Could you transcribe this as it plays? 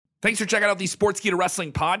Thanks for checking out the Sportskeeda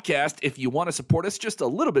Wrestling podcast. If you want to support us just a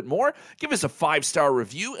little bit more, give us a 5-star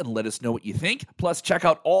review and let us know what you think. Plus, check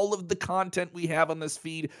out all of the content we have on this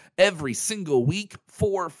feed every single week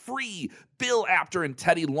for free. Bill Apter and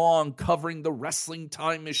Teddy Long covering the Wrestling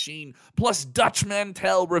Time Machine, plus Dutch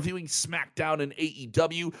Mantel reviewing SmackDown and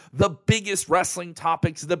AEW, the biggest wrestling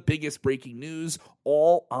topics, the biggest breaking news,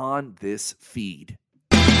 all on this feed.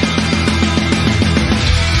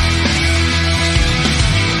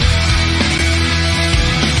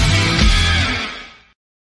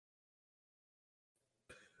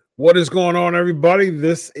 What is going on, everybody?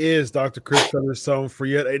 This is Dr. Chris Featherstone for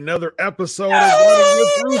yet another episode of Running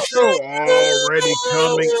with Russo. Already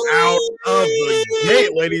coming out of the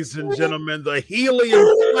gate, ladies and gentlemen. The helium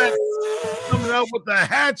flex coming out with the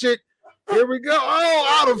hatchet. Here we go.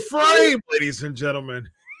 Oh, out of frame, ladies and gentlemen.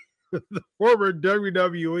 The former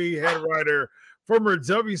WWE head writer, former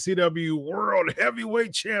WCW World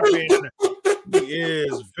Heavyweight Champion. He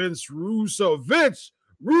is Vince Russo. Vince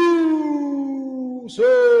Russo.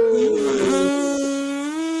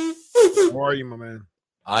 How are you, my man?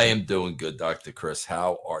 I am doing good, Dr. Chris.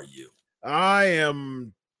 How are you? I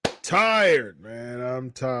am tired, man.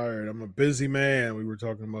 I'm tired. I'm a busy man. We were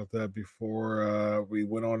talking about that before we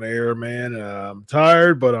went on air, man. I'm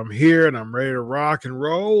tired, but I'm here and I'm ready to rock and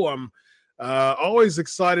roll. I'm always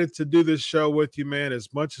excited to do this show with you, man.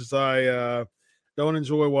 As much as I don't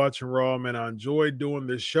enjoy watching Raw, man, I enjoy doing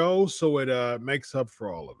this show, so it makes up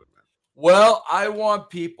for all of it. Well, I want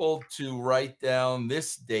people to write down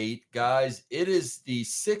this date, guys. It is the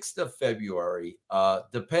 6th of February,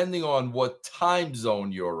 depending on what time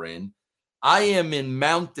zone you're in. I am in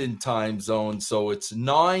Mountain Time Zone, so it's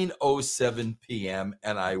 9:07 p.m.,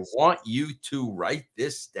 and I want you to write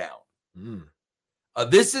this down.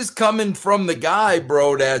 This is coming from the guy,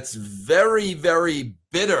 bro, that's very, very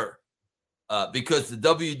bitter. Because the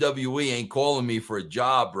WWE ain't calling me for a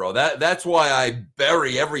job, bro. That's why I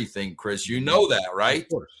bury everything, Chris. You know that, right? Of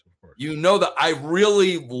course. You know that I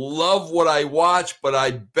really love what I watch, but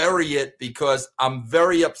I bury it because I'm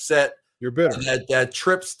very upset. You're bitter. That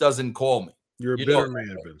Trips doesn't call me. You're a bitter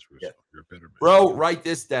man, Vince Russo. Yeah. You're a bitter man. Bro, write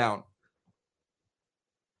this down.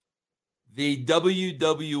 The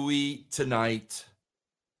WWE tonight,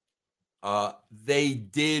 they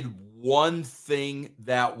did one thing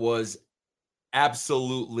that was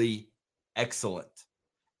absolutely excellent.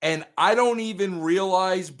 And I don't even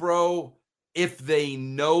realize, bro, if they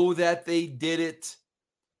know that they did it,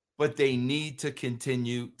 but they need to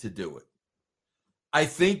continue to do it. I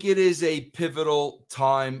think it is a pivotal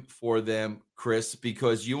time for them, Chris,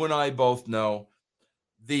 because you and I both know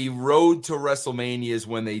the road to WrestleMania is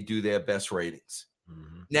when they do their best ratings.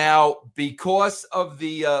 Now, because of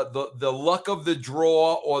the luck of the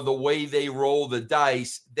draw or the way they roll the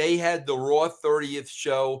dice, they had the Raw 30th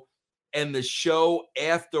show and the show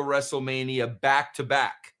after WrestleMania back to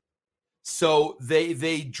back. So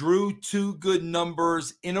they drew two good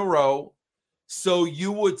numbers in a row. So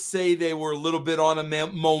you would say they were a little bit on a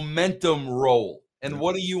momentum roll. And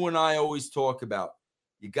what do you and I always talk about?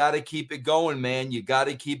 You got to keep it going, man. You got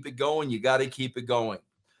to keep it going. You got to keep it going.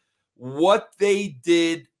 What they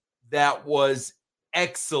did that was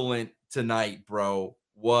excellent tonight, bro,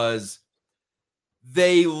 was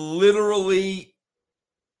they literally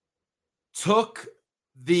took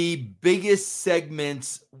the biggest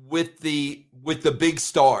segments with the big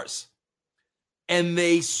stars and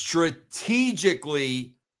they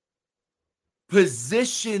strategically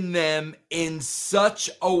positioned them in such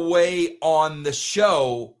a way on the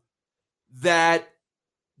show that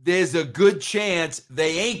there's a good chance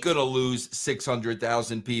they ain't going to lose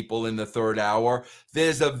 600,000 people in the third hour.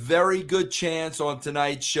 There's a very good chance on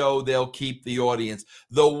tonight's show they'll keep the audience.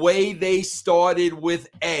 The way they started with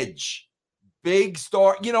Edge, big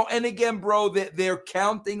star, and again, bro, they're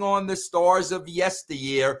counting on the stars of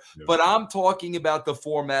yesteryear, but I'm talking about the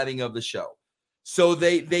formatting of the show. So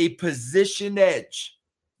they positioned Edge.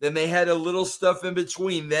 Then they had a little stuff in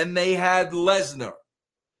between. Then they had Lesnar.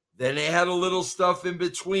 Then they had a little stuff in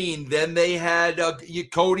between. Then they had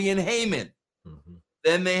Cody and Heyman.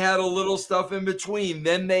 Then they had a little stuff in between.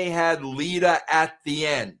 Then they had Lita at the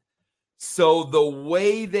end. So the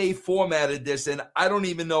way they formatted this, and I don't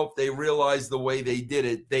even know if they realized the way they did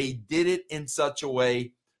it in such a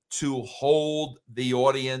way to hold the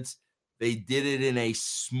audience. They did it in a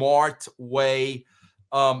smart way.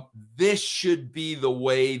 This should be the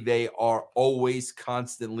way they are always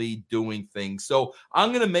constantly doing things. So I'm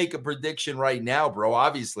going to make a prediction right now, bro.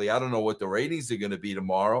 Obviously, I don't know what the ratings are going to be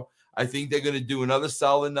tomorrow. I think they're going to do another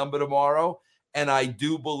solid number tomorrow. And I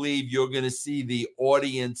do believe you're going to see the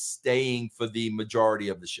audience staying for the majority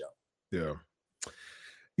of the show. Yeah.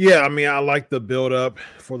 Yeah, I mean, I like the build up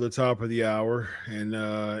for the top of the hour, and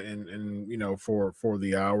for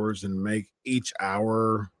the hours, and make each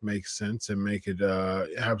hour make sense and make it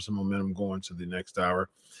have some momentum going to the next hour.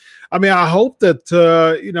 I mean, I hope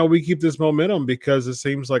that we keep this momentum, because it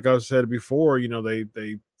seems like I've said before,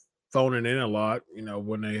 they phone it in a lot,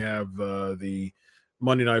 when they have the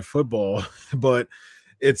Monday Night Football, but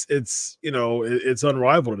it's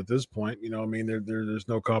unrivaled at this point. I mean, there's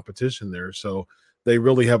no competition there, so they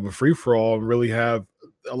really have a free for all and really have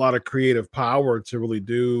a lot of creative power to really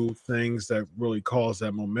do things that really cause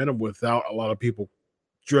that momentum without a lot of people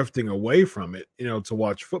drifting away from it, to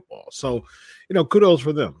watch football. So, kudos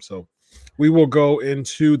for them. So we will go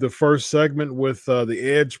into the first segment with the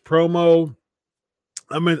Edge promo.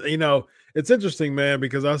 I mean, it's interesting, man,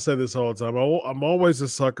 because I say this all the time. I'm always a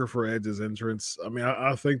sucker for Edge's entrance. I mean,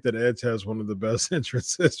 I think that Edge has one of the best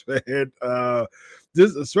entrances, man.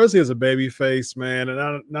 This, especially as a baby face, man,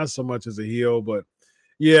 and not so much as a heel, but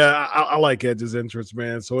yeah, I like Edge's entrance,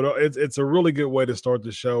 man. So it's a really good way to start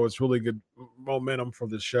the show. It's really good momentum for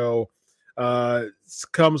the show.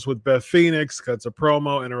 Comes with Beth Phoenix, cuts a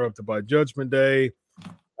promo, interrupted by Judgment Day.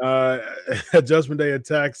 Judgment Day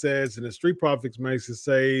attacks Edge, and the Street Profits makes a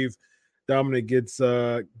save. Dominic gets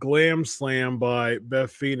glam slammed by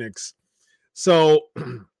Beth Phoenix. So,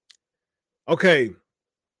 okay,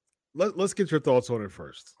 let's get your thoughts on it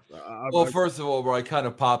first. Well, first of all, bro, I kind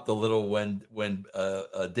of popped a little when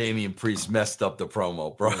Damian Priest messed up the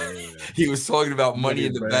promo, bro. Yeah. He was talking about Money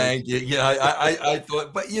in the Bank. I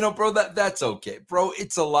thought, but bro, that's okay, bro.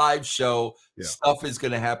 It's a live show. Yeah. Stuff is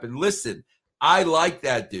going to happen. Listen, I like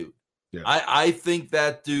that dude. Yeah. I think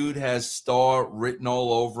that dude has star written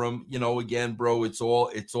all over him. Again, bro, it's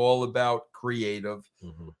all about creative.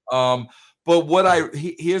 Mm-hmm. But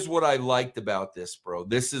here's what I liked about this, bro.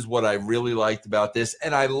 This is what I really liked about this,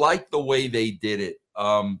 and I like the way they did it.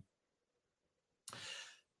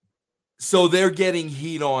 So they're getting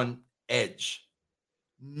heat on Edge.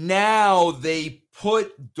 Now they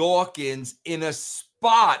put Dawkins in a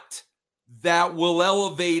spot that will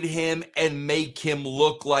elevate him and make him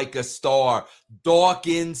look like a star.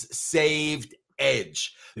 Dawkins saved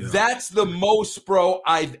Edge. Yeah. That's the most, bro,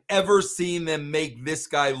 I've ever seen them make this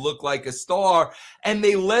guy look like a star. And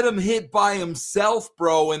they let him hit by himself,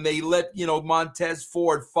 bro, and they let, Montez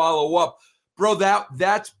Ford follow up. Bro,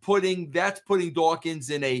 that's putting Dawkins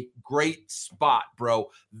in a great spot, bro.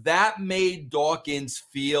 That made Dawkins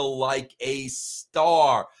feel like a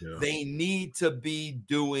star. Yeah. They need to be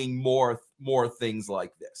doing more things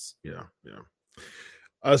like this. Yeah.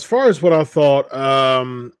 As far as what I thought, I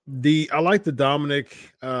like the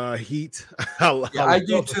Dominic heat. I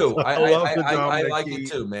do too. I like heat.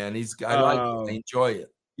 It too, man. I enjoy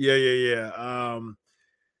it. Yeah.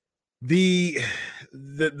 The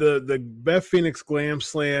Beth Phoenix glam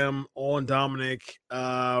slam on Dominic.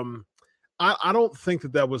 I don't think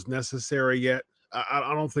that was necessary yet.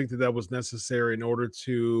 I don't think that was necessary in order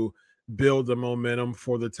to build the momentum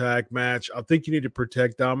for the tag match. I think you need to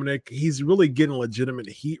protect Dominic. He's really getting legitimate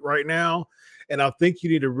heat right now, and I think you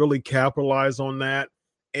need to really capitalize on that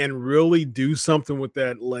and really do something with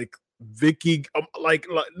that, like Vicky, like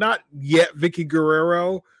not yet Vicky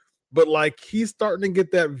Guerrero, but like he's starting to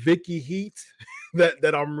get that Vicky heat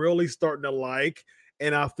that I'm really starting to like.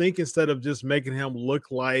 And I think instead of just making him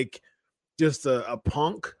look like just a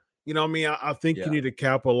punk, I think you need to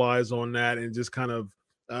capitalize on that and just kind of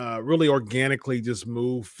really organically just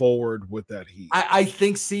move forward with that heat. I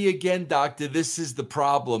think, see, again, Doctor, this is the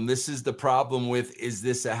problem. This is the problem with, is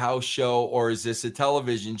this a house show or is this a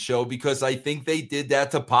television show? Because I think they did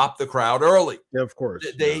that to pop the crowd early. Yeah, of course.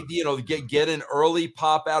 They, get an early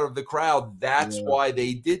pop out of the crowd. That's why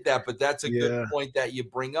they did that. But that's a good point that you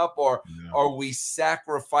bring up. Or are we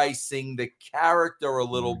sacrificing the character a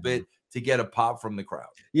little bit to get a pop from the crowd?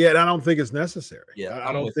 Yeah, and I don't think it's necessary. Yeah,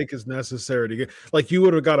 I don't think it's necessary to get, like, you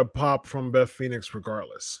would have got a pop from Beth Phoenix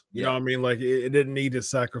regardless. You know what I mean? Like, it didn't need to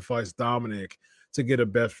sacrifice Dominic to get a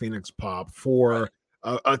Beth Phoenix pop for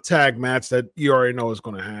a tag match that you already know is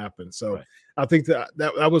going to happen. So I think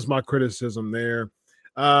that was my criticism there.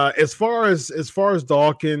 As far as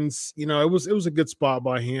Dawkins, it was a good spot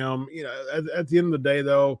by him. At the end of the day,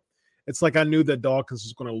 though, it's like I knew that Dawkins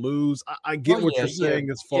was going to lose. I get what you're saying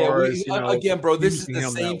as far as again, bro. This is the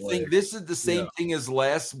same thing. This is the same thing as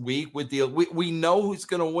last week with the. We know who's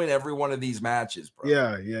going to win every one of these matches, bro.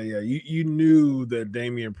 Yeah. You knew that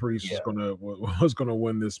Damian Priest was going to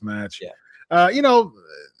win this match. Yeah.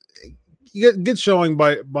 Good showing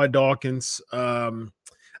by Dawkins.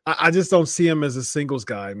 I just don't see him as a singles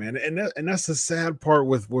guy, man. And that's the sad part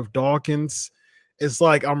with Dawkins. it's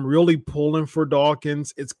like I'm really pulling for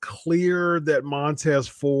Dawkins. It's clear that Montez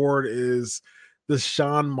Ford is the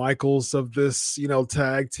Shawn Michaels of this,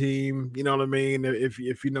 tag team. You know what I mean? If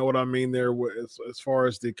you know what I mean there, as far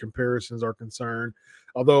as the comparisons are concerned.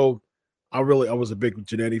 Although I was a big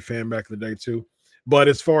Jannetty fan back in the day too. But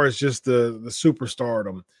as far as just the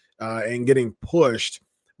superstardom and getting pushed,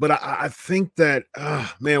 but I think that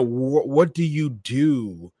man, what do you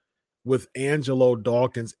do with Angelo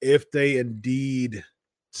Dawkins if they indeed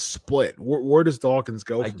split? Where does Dawkins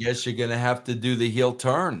go? I guess you're gonna have to do the heel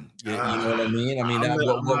turn. You know what I mean? I mean,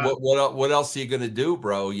 what else are you gonna do,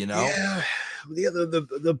 bro? You know? Yeah.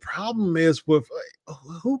 The problem is with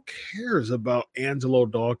who cares about Angelo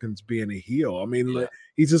Dawkins being a heel? I mean,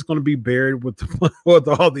 he's just going to be buried with with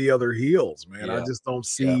all the other heels, man. I just don't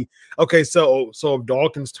see. Yeah. Okay, so if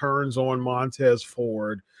Dawkins turns on Montez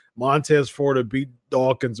Ford would beat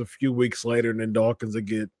Dawkins a few weeks later, and then Dawkins would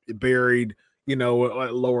get buried, at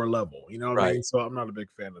lower level. You know what I mean? So I'm not a big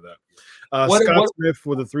fan of that. Scott Smith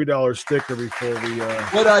with a $3 sticker before we.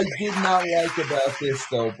 What I did not like about this,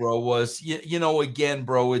 though, bro, was again,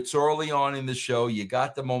 bro, it's early on in the show. You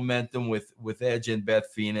got the momentum with Edge and Beth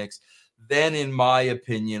Phoenix. Then, in my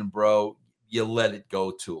opinion, bro, you let it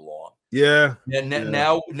go too long. Yeah.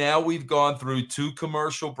 Now we've gone through 2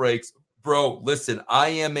 commercial breaks. Bro, listen, I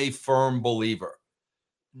am a firm believer.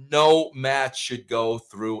 No match should go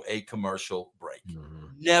through a commercial break. Mm-hmm.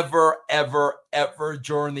 Never, ever, ever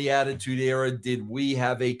during the Attitude Era did we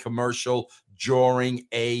have a commercial during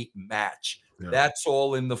a match. Yeah. That's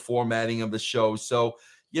all in the formatting of the show. So,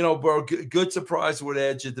 bro, good surprise with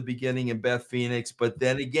Edge at the beginning and Beth Phoenix. But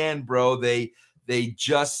then again, bro, they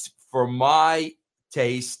just, for my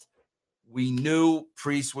taste, we knew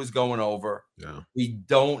Priest was going over. Yeah. We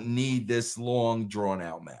don't need this long,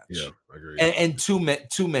 drawn-out match. Yeah, I agree. And too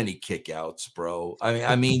many kickouts, bro.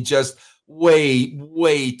 I mean, just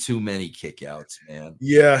way too many kickouts, man.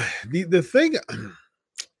 Yeah. The thing,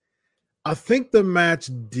 I think the match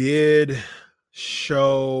did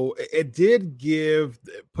show. It did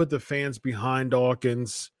put the fans behind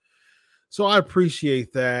Dawkins. So I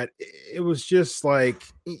appreciate that. It was just like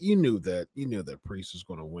you knew that Priest was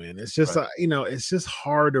going to win. It's just right. It's just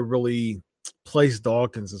hard to really place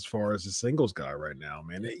Dawkins as far as a singles guy right now,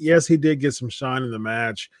 man. Yes, he did get some shine in the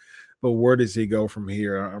match, but where does he go from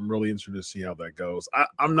here? I'm really interested to see how that goes.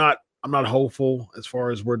 I'm not hopeful as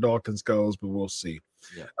far as where Dawkins goes, but we'll see.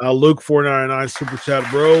 Yeah. Luke 499 super chat,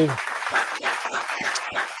 bro.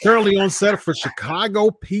 Currently on set for Chicago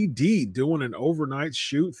PD, doing an overnight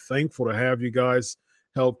shoot. Thankful to have you guys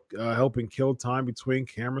helping kill time between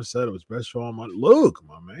cameras. Said it was best show on my Luke,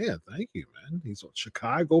 my man. Thank you, man. He's on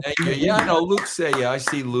Chicago PD. Yeah, I know Luke I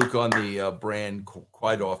see Luke on the brand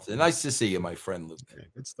quite often. Nice to see you, my friend Luke. Okay,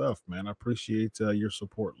 good stuff, man. I appreciate your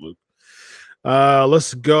support, Luke.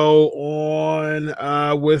 Let's go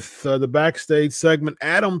on with the backstage segment.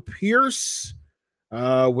 Adam Pearce.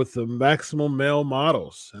 With the Maximum Male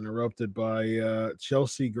Models, interrupted by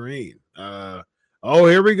Chelsea Green.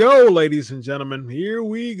 Here we go, ladies and gentlemen. Here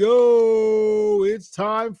we go. It's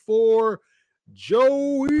time for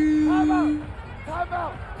Joey. Time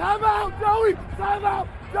out, Joey. Time out,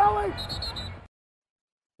 Joey.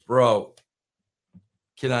 Bro,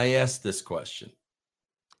 can I ask this question?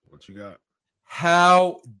 What you got?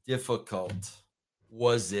 How difficult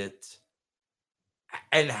was it?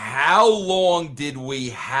 And how long did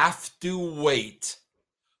we have to wait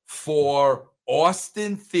for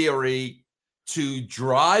Austin Theory to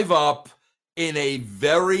drive up in a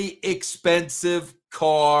very expensive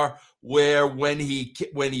car where when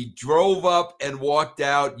he drove up and walked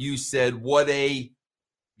out, you said, what a,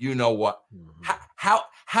 you know what? Mm-hmm.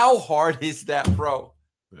 How hard is that, bro?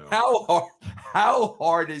 Yeah. How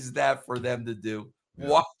hard is that for them to do?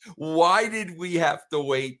 Yeah. Why did we have to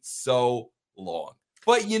wait so long?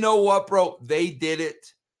 But you know what, bro? They did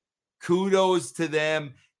it. Kudos to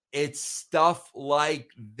them. It's stuff like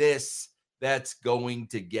this that's going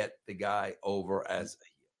to get the guy over as a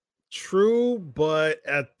heel. True, but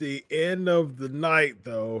at the end of the night,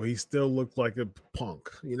 though, he still looked like a punk,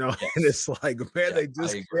 Yes. And it's like, man, they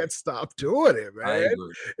just can't stop doing it, man.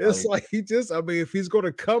 It's like if he's going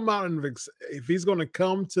to come out and if he's going to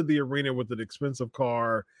come to the arena with an expensive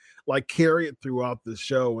car, like carry it throughout the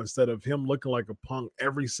show instead of him looking like a punk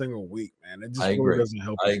every single week, man. It just really doesn't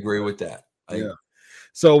help. I agree with that. Yeah.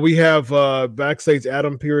 So we have backstage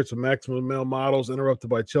Adam Pearce of Maximum Male Models, interrupted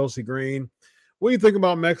by Chelsea Green. What do you think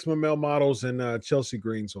about Maximum Male Models and Chelsea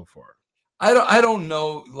Green so far? I don't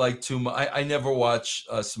know like too much. I never watch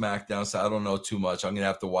SmackDown, so I don't know too much. I'm gonna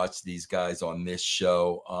have to watch these guys on this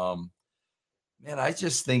show. Man, I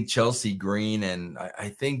just think Chelsea Green and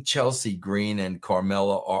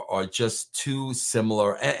Carmella are just too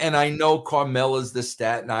similar. And I know Carmella's the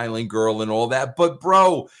Staten Island girl and all that, but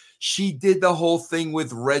bro, she did the whole thing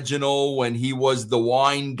with Reginald when he was the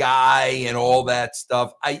wine guy and all that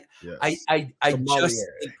stuff. I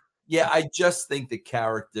just think the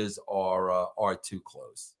characters are too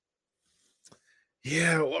close.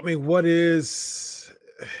 Yeah, well, I mean, it's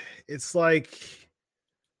like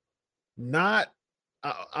not.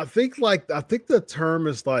 I think the term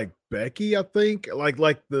is like Becky. I think like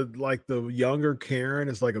the younger Karen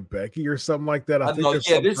is like a Becky or something like that. I think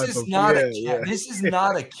this is not a Karen. This is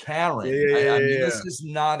not a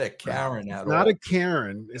Karen at all. Not a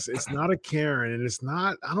Karen. It's not a Karen, and it's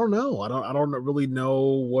not. I don't know. I don't really know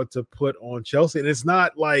what to put on Chelsea, and it's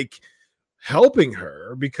not like helping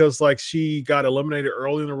her because like she got eliminated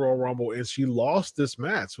early in the Royal Rumble and she lost this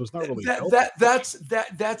match. So it's not really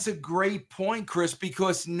that's a great point, Chris,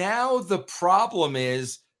 because now the problem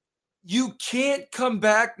is you can't come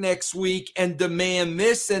back next week and demand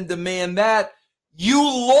this and demand that. You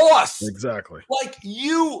lost. Exactly. Like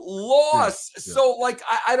you lost. Yeah. So like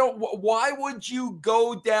I don't, why would you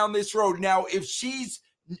go down this road? Now if she's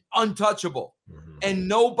untouchable and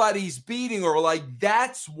nobody's beating her, like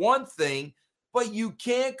that's one thing, but you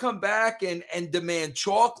can't come back and demand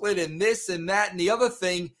chocolate and this and that and the other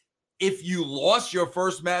thing if you lost your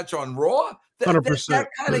first match on Raw. 100%. That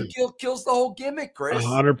kind of kills the whole gimmick, Chris.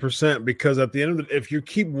 100%, because at the end of it, if you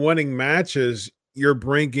keep winning matches, you're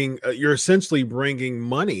essentially bringing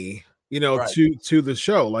money, right, to the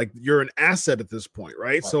show. Like you're an asset at this point,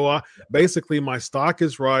 right? So basically my stock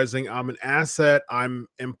is rising. I'm an asset. I'm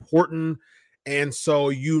important. And so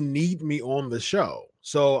you need me on the show.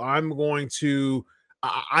 So I'm going to,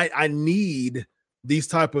 I need these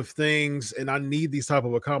type of things and I need these type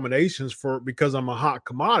of accommodations because I'm a hot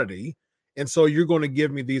commodity. And so you're going to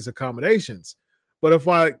give me these accommodations. But if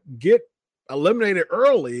I get eliminated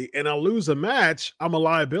early and I lose a match, I'm a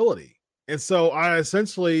liability. And so I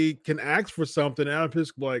essentially can ask for something and I'm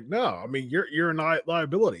just like, no, I mean, you're a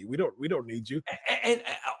liability. We don't need you.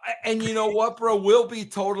 And you know what, bro? We'll be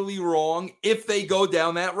totally wrong if they go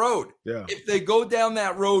down that road. Yeah. If they go down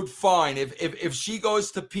that road, fine. If she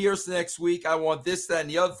goes to Pierce next week, I want this, that, and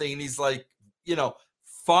the other thing. And he's like,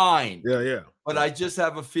 fine. Yeah. But I just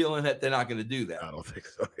have a feeling that they're not going to do that. I don't think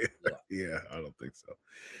so. Yeah, I don't think so.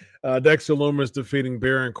 Dexter Lumis defeating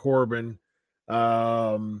Baron Corbin.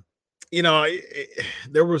 There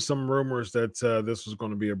were some rumors that this was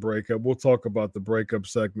going to be a breakup. We'll talk about the breakup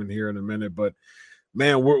segment here in a minute, but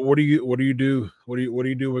man, what do you do? What do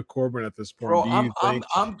you do with Corbin at this point? Bro,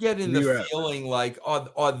 I'm getting the feeling like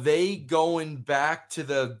are they going back to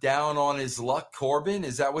the down on his luck Corbin?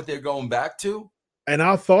 Is that what they're going back to? And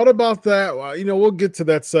I thought about that. Well, we'll get to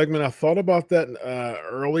that segment. I thought about that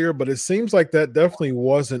earlier, but it seems like that definitely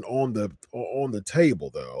wasn't on the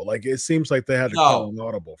table, though. Like it seems like they had to call an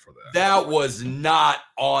audible for that. That was not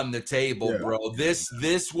on the table, bro.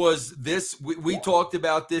 We talked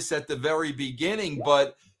about this at the very beginning,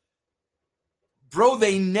 but bro,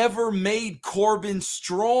 they never made Corbin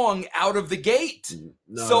strong out of the gate.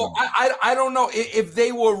 No. So I don't know if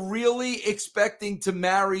they were really expecting to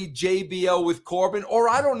marry JBL with Corbin, or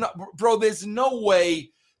I don't know, bro. There's no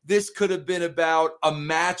way this could have been about a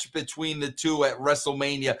match between the two at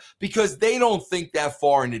WrestleMania because they don't think that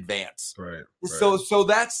far in advance. Right. So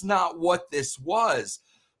that's not what this was.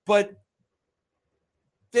 But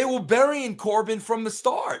they were burying Corbin from the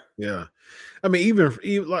start. Yeah. I mean, even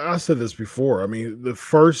like I said this before, I mean, the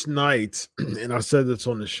first night, and I said this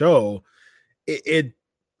on the show, it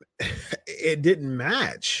didn't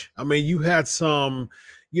match. I mean, you had some,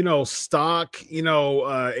 stock,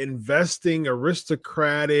 investing,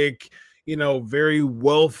 aristocratic, very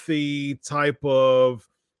wealthy type of,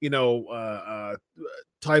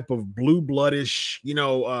 type of blue-bloodish,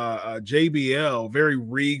 JBL, very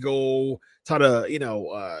regal, type of,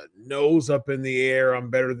 nose up in the air,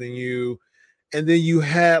 I'm better than you. And then you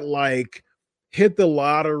had like hit the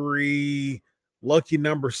lottery, lucky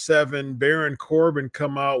number 7, Baron Corbin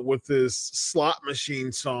come out with this slot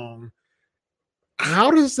machine song. How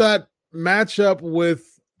does that match up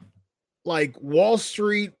with like Wall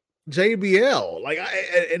Street JBL? Like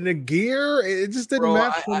and the gear, it just didn't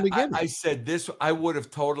match from the beginning. I said this, I would have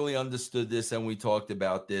totally understood this, and we talked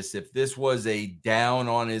about this. If this was a down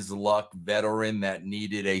on his luck veteran that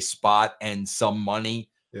needed a spot and some money.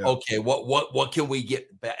 Yeah. Okay, what can we get?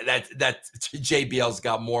 That JBL's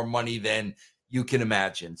got more money than you can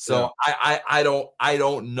imagine. So yeah. I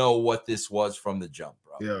don't know what this was from the jump,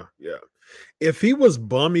 bro. Yeah. If he was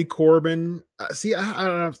bummy Corbin, see,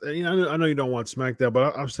 I know you don't want SmackDown,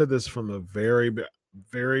 but I've said this from the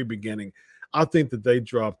very beginning. I think that they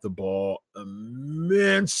dropped the ball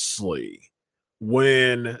immensely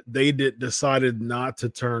when they decided not to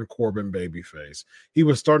turn Corbin babyface. He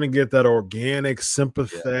was starting to get that organic,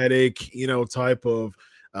 sympathetic, type of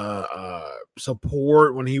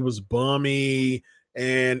support when he was bummy,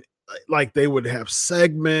 and like they would have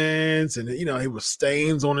segments, and he was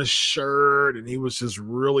stains on his shirt, and he was just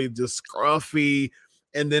really just scruffy.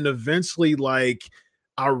 And then eventually, like,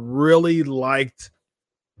 I really liked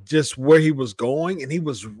just where he was going, and he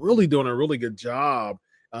was really doing a really good job,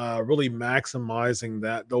 really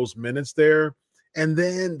maximizing those minutes there. And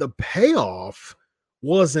then the payoff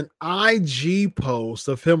was an IG post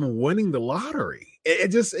of him winning the lottery.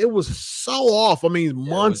 It was so off. I mean,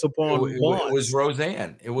 months upon months. It was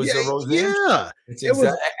Roseanne. It was a Roseanne.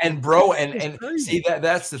 Yeah. And bro, and see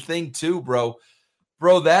that's the thing too, bro.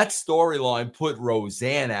 Bro, that storyline put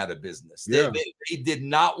Roseanne out of business. Yeah. They did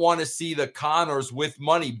not want to see the Connors with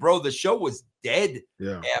money. Bro, the show was dead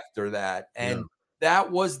after that. And that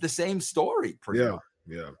was the same story.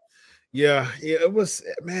 Yeah, it was,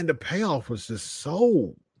 man, the payoff was just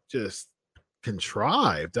so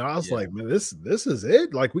contrived. And I was like, man, this is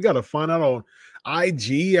it. Like, we got to find out on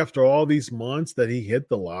IG after all these months that he hit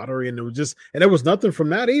the lottery. And there was nothing from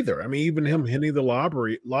that either. I mean, even him hitting the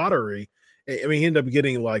lottery, I mean, he ended up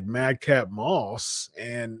getting like Madcap Moss,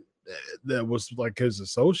 and that was like his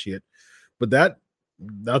associate, but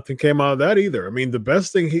nothing came out of that either. I mean, the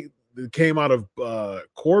best thing that came out of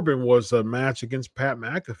Corbin was a match against Pat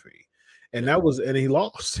McAfee, and and he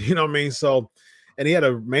lost, you know what I mean? So, and he had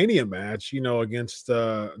a Mania match, against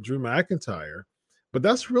Drew McIntyre, but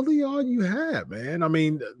that's really all you had, man. I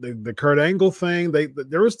mean, the Kurt Angle thing,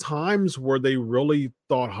 there was times where they really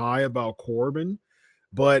thought high about Corbin,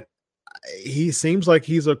 but he seems like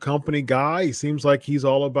he's a company guy. He seems like he's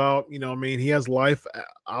all about, he has life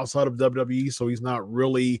outside of WWE, so he's not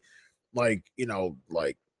really like,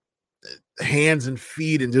 like hands and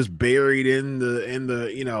feet and just buried in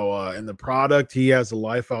the product. He has a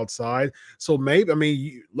life outside. So maybe, I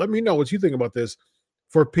mean, let me know what you think about this.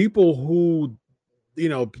 For people who,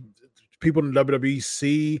 people in WWE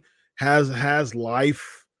see has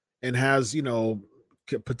life and has,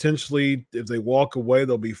 potentially, if they walk away,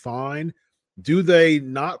 they'll be fine. Do they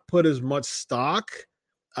not put as much stock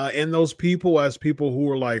in those people as people who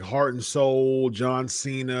are like heart and soul, John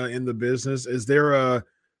Cena in the business? Is there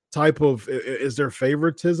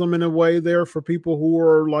favoritism in a way there for people who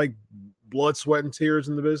are like blood, sweat, and tears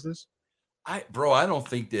in the business? I don't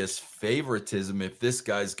think there's favoritism if this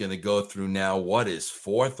guy's going to go through now what is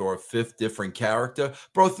fourth or fifth different character.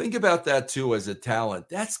 Bro, think about that too as a talent.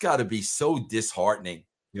 That's got to be so disheartening.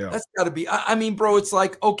 Yeah. That's got to be, I mean, bro, it's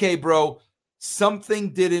like, okay, bro,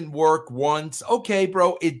 something didn't work once. Okay,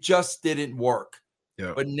 bro, it just didn't work.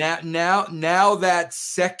 Yeah. But now that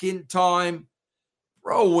second time,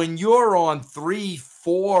 bro, when you're on 3,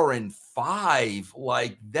 4, and 5,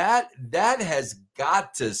 like that has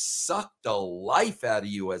got to suck the life out of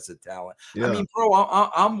you as a talent. Yeah. I mean, bro,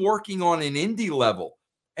 I'm working on an indie level,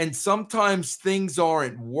 and sometimes things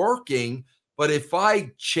aren't working, but if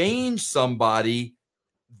I change somebody,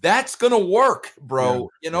 that's going to work, bro,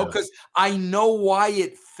 because I know why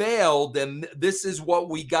it failed, and this is what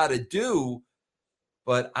we got to do.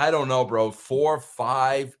 But I don't know, bro, 4 or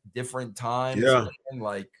 5 different times. Yeah. And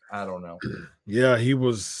like, I don't know. Yeah, he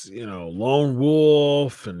was, lone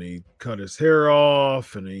wolf, and he cut his hair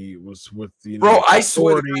off, and he was with, bro, I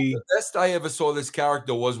swear to God, the best I ever saw this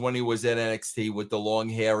character was when he was at NXT with the long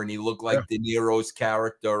hair, and he looked like De Niro's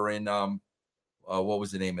character in what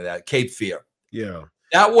was the name of that? Cape Fear. Yeah.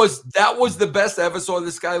 That was the best I ever saw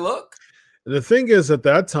this guy look. The thing is, at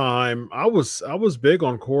that time, I was big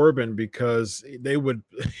on Corbin because he would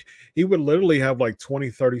literally have like 20,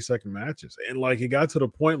 30-second matches. And like, he got to the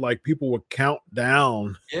point, like, people would count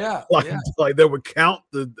down. Yeah. Like they would count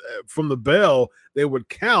from the bell, they would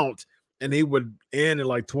count, and he would end in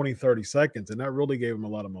like 20, 30 seconds. And that really gave him a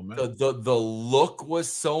lot of momentum. The look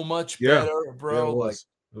was so much better, bro. Yeah,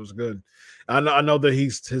 it was good. I know that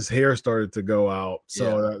his hair started to go out.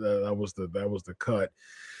 So that was the cut.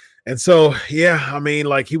 And so, I mean,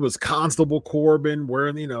 like, he was Constable Corbin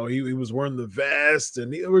wearing, he was wearing the vest,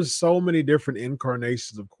 and there was so many different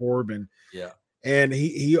incarnations of Corbin. Yeah. And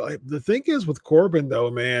he the thing is with Corbin,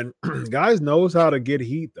 though, man, guys knows how to get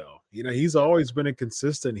heat, though. He's always been a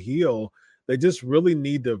consistent heel. They just really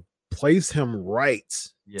need to place him right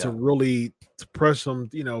to really press him,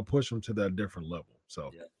 push him to that different level.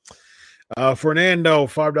 So, Fernando,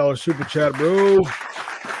 $5 super chat, bro.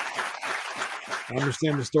 I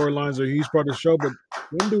understand the storylines are a huge part of the show, but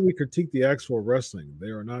when do we critique the actual wrestling? They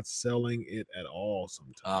are not selling it at all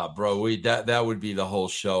sometimes. Bro, that would be the whole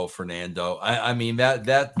show, Fernando. I mean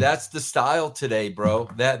that's the style today, bro.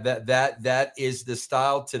 That is the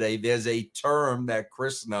style today. There's a term that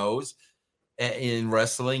Chris knows in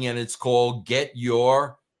wrestling, and it's called "get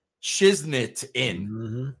your shiznit in."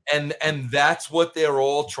 Mm-hmm. And that's what they're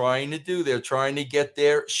all trying to do. They're trying to get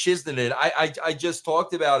their shiznit in. I just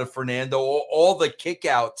talked about it, Fernando. All the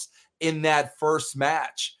kickouts in that first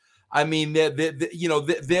match. I mean,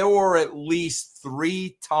 there were at least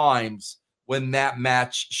 3 times when that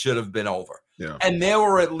match should have been over. Yeah. And there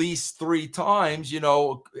were at least 3 times,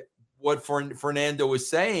 what Fernando was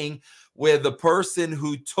saying, where the person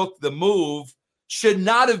who took the move should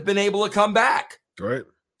not have been able to come back. Right.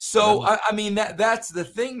 So, I mean, that's the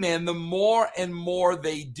thing, man. The more and more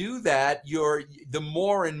they do that, the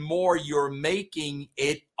more and more you're making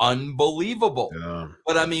it unbelievable. Yeah.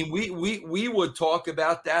 But, I mean, we would talk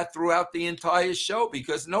about that throughout the entire show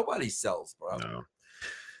because nobody sells, bro. No.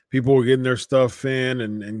 People were getting their stuff in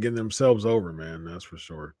and getting themselves over, man. That's for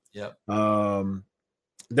sure. Yep.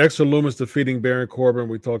 Dexter Lumis defeating Baron Corbin.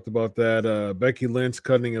 We talked about that. Becky Lynch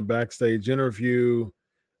cutting a backstage interview.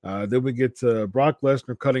 Then we get to Brock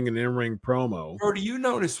Lesnar cutting an in-ring promo. Bro, do you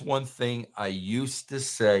notice one thing I used to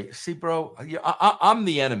say? See, bro, I'm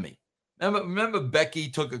the enemy. Remember Becky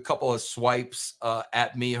took a couple of swipes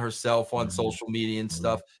at me herself on social media and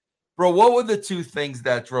stuff. Bro, what were the 2 things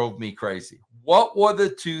that drove me crazy? What were the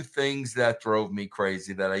 2 things that drove me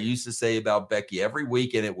crazy that I used to say about Becky every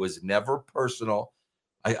week, and it was never personal?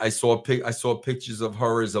 I saw pictures of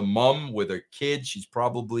her as a mom with her kid. She's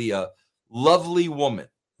probably a lovely woman.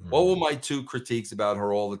 What were my 2 critiques about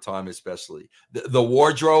her all the time, especially? The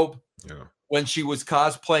wardrobe, when she was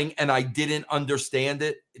cosplaying, and I didn't understand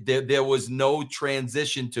it. There was no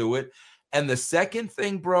transition to it. And the second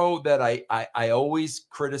thing, bro, that I always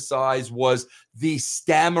criticize was the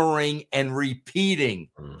stammering and repeating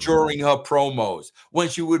during her promos. When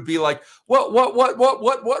she would be like, what?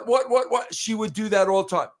 She would do that all the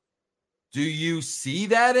time. Do you see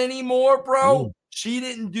that anymore, bro? She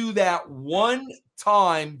didn't do that one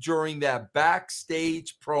time during that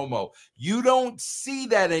backstage promo. You don't see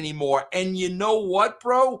that anymore. And you know what,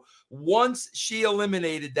 bro? Once she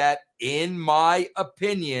eliminated that, in my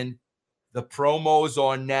opinion, the promos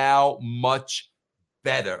are now much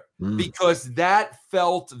better because that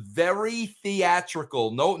felt very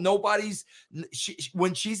theatrical.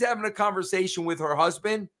 When she's having a conversation with her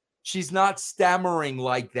husband, she's not stammering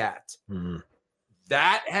like that.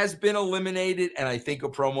 That has been eliminated, and I think her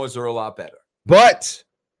promos are a lot better. But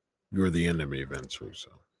you're the enemy, Vince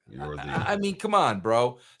Russo. I mean, come on,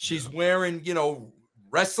 bro. She's wearing,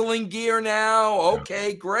 wrestling gear now.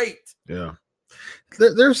 Okay, great. Yeah.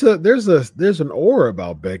 There's an aura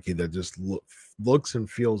about Becky that just looks and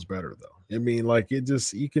feels better, though. I mean, like you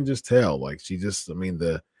can just tell, like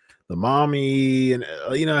the mommy, and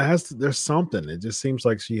there's something. It just seems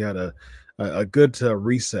like she had a good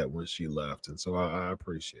reset when she left, and so I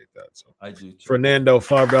appreciate that. So I do too. Fernando,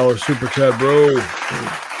 $5 super chat, bro.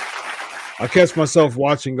 I catch myself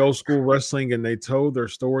watching old school wrestling, and they told their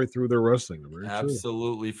story through their wrestling.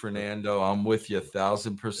 Absolutely, Fernando. I'm with you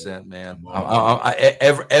 1,000%, man.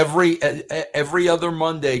 Every other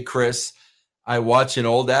Monday, Chris, I watch an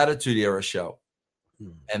old Attitude Era show.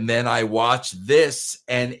 And then I watch this,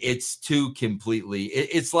 and it's 2 completely.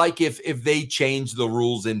 It's like if they change the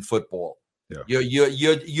rules in football. Yeah.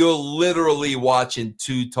 You're literally watching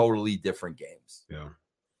 2 totally different games. Yeah.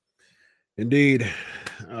 Indeed.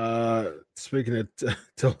 Speaking of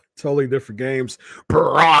totally different games,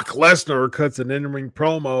 Brock Lesnar cuts an in-ring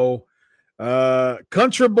promo.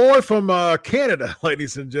 Country boy from Canada,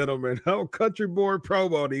 ladies and gentlemen. Oh, country boy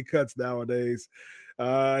promo he cuts nowadays.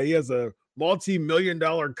 He has a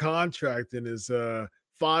multi-million-dollar contract in his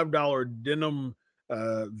 $5 denim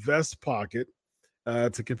vest pocket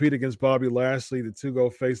to compete against Bobby Lashley. The 2 go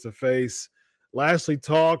face-to-face. Lashley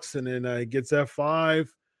talks, and then he gets F5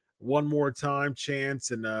 one more time,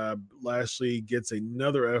 chance, and Lashley gets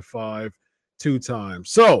another F5 2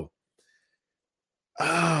 times. So,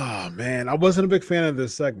 man, I wasn't a big fan of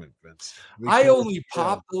this segment, Vince. I only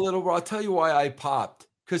popped a little, bro. I'll tell you why I popped.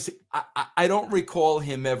 Because I don't recall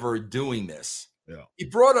him ever doing this. Yeah. He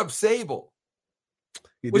brought up Sable.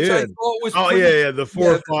 He which did. I thought was the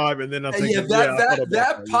 4 or 5, and then I think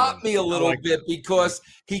that popped me a little bit because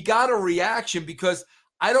he got a reaction because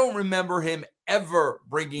I don't remember him ever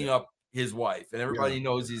bringing up his wife, and everybody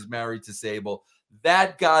knows he's married to Sable.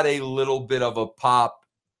 That got a little bit of a pop,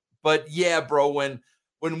 but yeah, bro.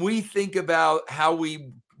 When we think about how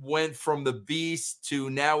we went from the Beast to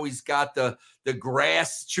now he's got the the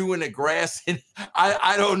grass, chewing the grass. And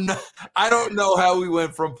I don't know how we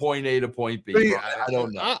went from point A to point B. See, Bro. I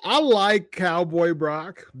don't know. I like Cowboy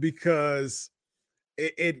Brock because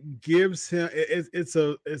it gives him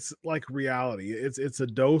it's like reality. It's a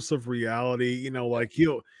dose of reality. You know, like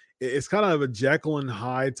it's kind of a Jekyll and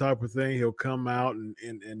Hyde type of thing. He'll come out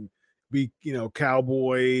and be, you know,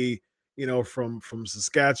 cowboy, you know, from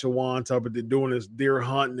Saskatchewan type of doing his deer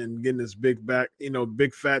hunting and getting this big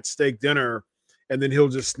fat steak dinner, and then he'll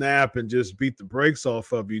just snap and just beat the brakes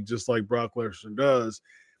off of you, just like Brock Lesnar does.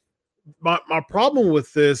 My problem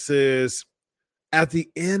with this is at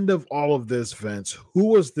the end of all of this, Vince, who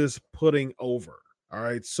was this putting over? All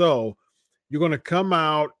right. So you're going to come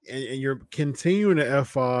out and you're continuing to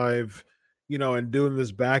F5, you know, and doing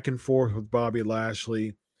this back and forth with Bobby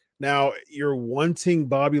Lashley. Now you're wanting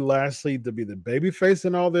Bobby Lashley to be the babyface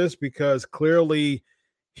in all this because clearly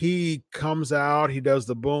he comes out, he does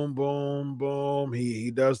the boom, boom, boom.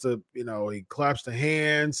 He does the, you know, he claps the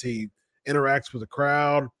hands, he interacts with the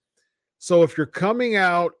crowd. So if you're coming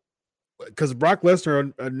out, because Brock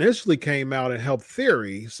Lesnar initially came out and helped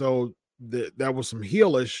Theory, so that was some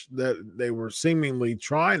heelish that they were seemingly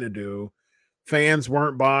trying to do. Fans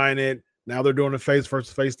weren't buying it. Now they're doing a face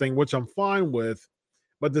versus face thing, which I'm fine with.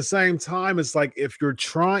 But at the same time, it's like if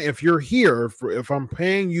I'm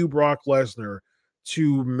paying you, Brock Lesnar,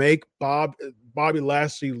 to make Bobby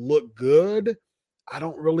Lashley look good, I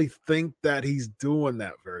don't really think that he's doing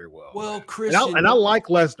that very well. Well, Christian, and I like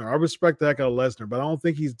Lesnar. I respect the heck out of Lesnar, but I don't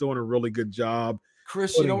think he's doing a really good job.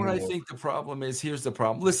 Chris, you know what I think the problem is? Here's the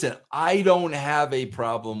problem. Listen, I don't have a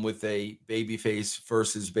problem with a babyface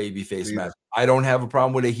versus babyface match. I don't have a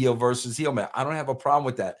problem with a heel versus heel match. I don't have a problem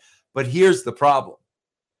with that. But here's the problem.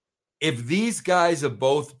 If these guys are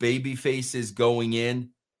both babyfaces going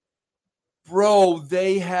in, bro,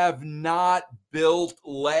 they have not built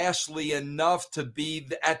Lashley enough to be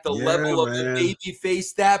at the level of the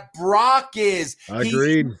babyface that Brock is. I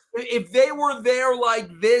agreed. If they were there like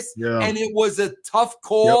this and it was a tough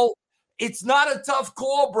call, it's not a tough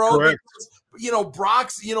call, bro. Correct. Because, you know,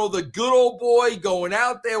 Brock's, you know, the good old boy going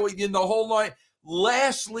out there in the whole line.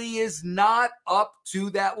 Lashley is not up to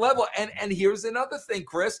that level. And here's another thing,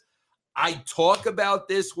 Chris. I talk about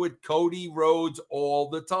this with Cody Rhodes all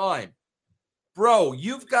the time. Bro,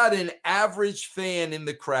 you've got an average fan in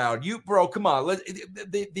the crowd. Come on.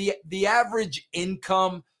 The average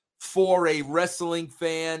income for a wrestling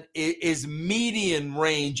fan is median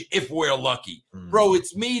range if we're lucky. Bro,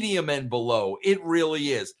 it's medium and below. It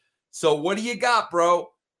really is. So what do you got, bro?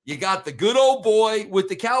 You got the good old boy with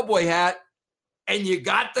the cowboy hat, and you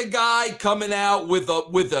got the guy coming out with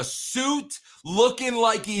a suit looking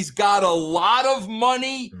like he's got a lot of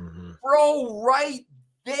money. Bro, right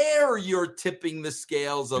there you're tipping the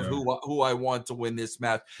scales of who I want to win this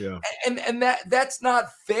match. And that's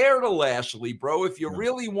not fair to Lashley, bro. If you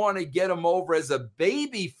really want to get him over as a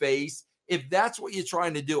baby face, if that's what you're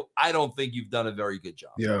trying to do, I don't think you've done a very good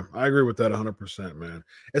job. Yeah, I agree with that 100%, man.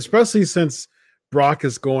 Especially since Brock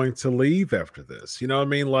is going to leave after this. You know what I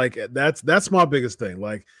mean? Like that's my biggest thing.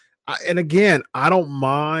 Like, and again, I don't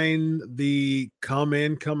mind the come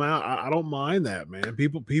in, come out. I don't mind that, man.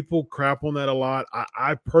 People crap on that a lot.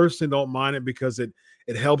 I personally don't mind it because it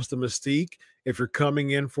helps the mystique. If you're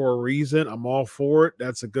coming in for a reason, I'm all for it.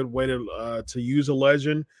 That's a good way to use a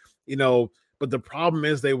legend, you know. But the problem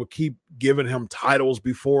is they would keep giving him titles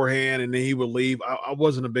beforehand, and then he would leave. I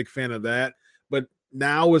wasn't a big fan of that. But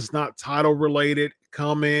now it's not title related.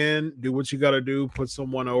 Come in, do what you got to do, put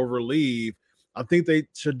someone over, leave. I think they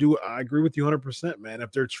should do. I agree with you 100%, man.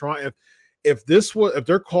 If they're trying, if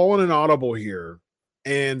they're calling an audible here,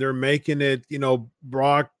 and they're making it, you know,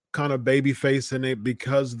 Brock kind of baby facing it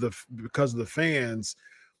because of the fans,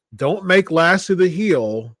 don't make Lashley the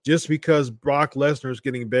heel just because Brock Lesnar is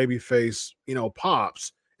getting baby face, you know,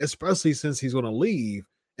 pops, especially since he's going to leave.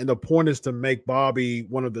 And the point is to make Bobby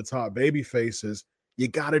one of the top baby faces. You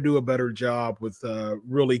got to do a better job with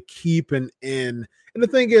really keeping in. And the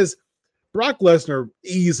thing is, Brock Lesnar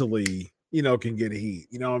easily, you know, can get heat.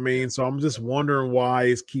 You know what I mean? So I'm just wondering why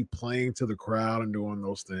he's keep playing to the crowd and doing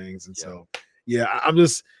those things. And so, yeah,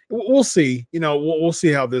 we'll see. You know, we'll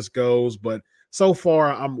see how this goes. But so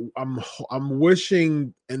far, I'm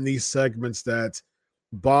wishing in these segments that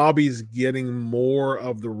Bobby's getting more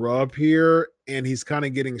of the rub here, and he's kind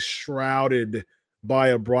of getting shrouded by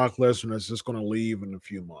a Brock Lesnar that's just going to leave in a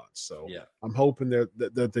few months. So I'm hoping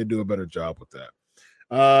that they do a better job with that.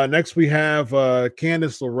 Next, we have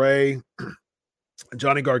Candice LeRae,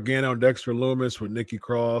 Johnny Gargano, and Dexter Lumis with Nikki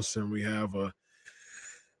Cross, and we have a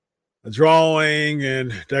drawing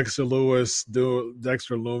and Dexter Lumis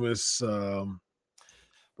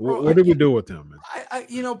Bro, What did we do with him, man?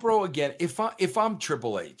 bro, again, if I'm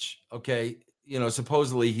Triple H, okay,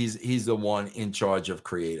 supposedly he's the one in charge of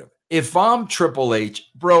creative. If I'm Triple H,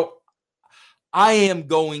 bro, I am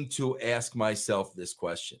going to ask myself this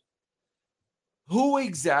question. Who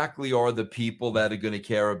exactly are the people that are going to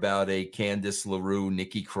care about a Candice LaRue,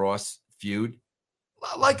 Nikki Cross feud?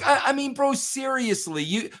 Like, I mean, bro,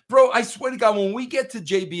 seriously, I swear to God, when we get to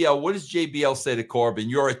JBL, what does JBL say to Corbin?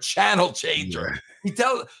 You're a channel changer. He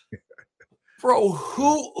tells, bro,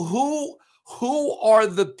 who are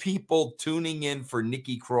the people tuning in for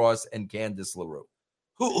Nikki Cross and Candice LaRue?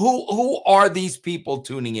 Who are these people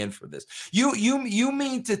tuning in for this? You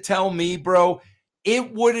mean to tell me, bro,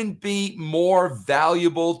 it wouldn't be more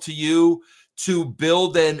valuable to you to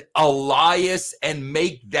build an Elias and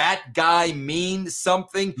make that guy mean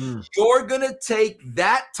something? You're going to take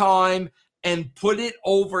that time and put it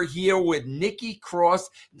over here with Nikki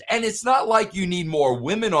Cross. And it's not like you need more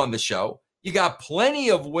women on the show. You got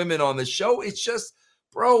plenty of women on the show. It's just,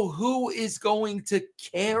 bro, who is going to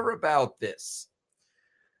care about this?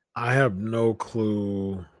 I have no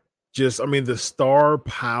clue. I mean, the star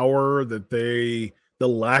power the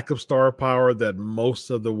lack of star power that most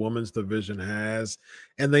of the women's division has,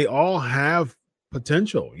 and they all have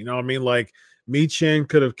potential. You know what I mean? Like, Michin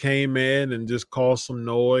could have came in and just caused some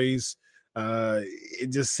noise. It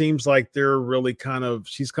just seems like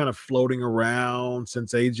she's kind of floating around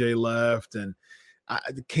since AJ left, and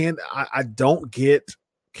I don't get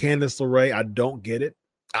Candice LeRae. I don't get it.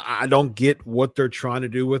 I don't get what they're trying to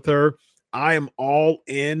do with her. I am all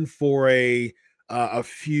in for a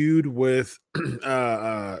feud with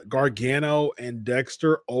Gargano and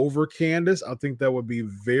Dexter over Candice. I think that would be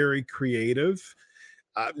very creative.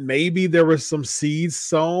 Maybe there was some seeds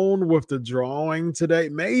sown with the drawing today.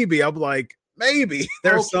 Maybe I'm like, maybe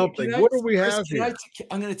there's something. What do we have here?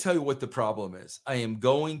 I'm going to tell you what the problem is. I am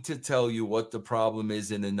going to tell you what the problem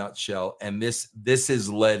is in a nutshell, and this has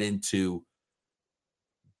led into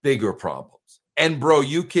bigger problems. And bro,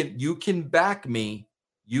 you can back me.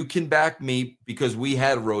 You can back me because we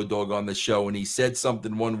had Road Dogg on the show and he said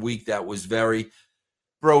something one week that was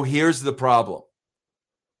bro, here's the problem.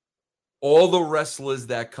 All the wrestlers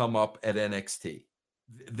that come up at NXT,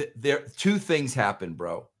 there two things happen,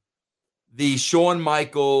 bro. The Shawn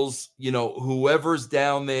Michaels, whoever's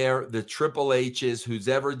down there, the Triple H's, who's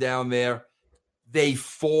ever down there, they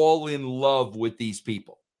fall in love with these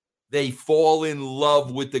people. They fall in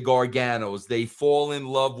love with the Garganos. They fall in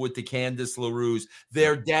love with the Candice LaRue's.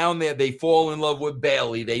 They're down there. They fall in love with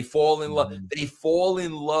Bayley. They fall in love. They fall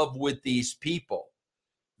in love with these people.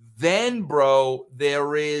 Then, bro,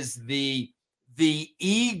 there is the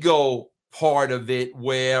ego part of it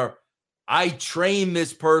where I trained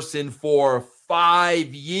this person for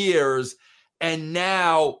 5 years, and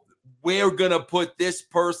now we're going to put this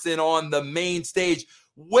person on the main stage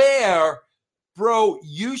where, bro,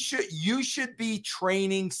 you should be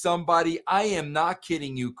training somebody. I am not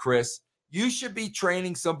kidding you, Chris. You should be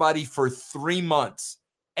training somebody for 3 months.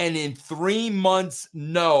 And in 3 months,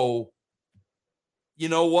 you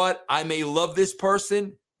know what? I may love this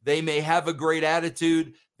person. They may have a great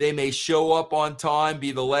attitude. They may show up on time,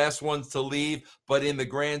 be the last ones to leave. But in the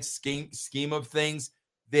grand scheme of things,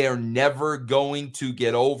 they're never going to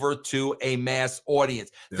get over to a mass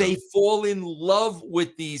audience. Yeah. They fall in love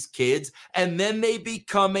with these kids, and then they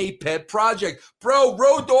become a pet project. Bro,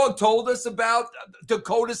 Road Dogg told us about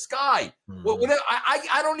Dakota Sky.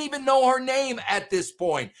 I don't even know her name at this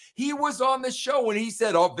point. He was on the show, and he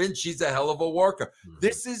said, oh, Vince, she's a hell of a worker.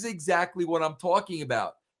 This is exactly what I'm talking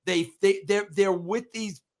about. They're with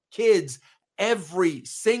these kids every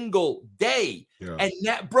single day. Yeah. And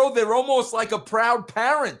that, bro, they're almost like a proud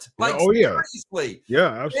parent. Like, seriously. Yeah,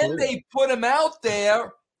 absolutely. Then they put them out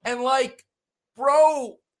there and like,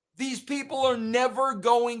 bro, these people are never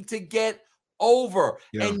going to get over.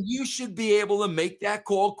 Yeah. And you should be able to make that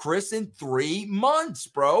call, Chris, in 3 months,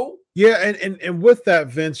 bro. Yeah, and with that,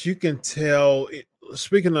 Vince, you can tell,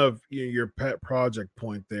 speaking of your pet project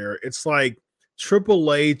point there, it's like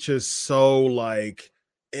Triple H is so like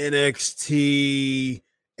NXT,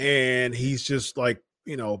 and he's just like,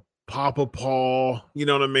 Papa Paul, you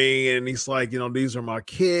know what I mean? And he's like, these are my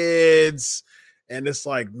kids. And it's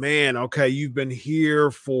like, man, okay, you've been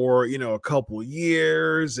here for, a couple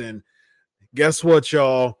years. And guess what,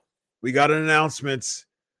 y'all? We got an announcement.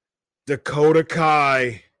 Dakota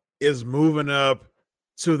Kai is moving up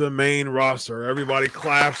to the main roster. Everybody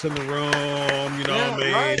claps in the room, what I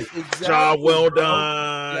mean? Right, exactly, job well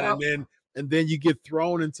done. Yeah. And then you get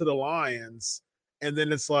thrown into the Lions, and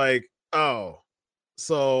then it's like, oh,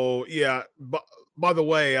 so yeah, by the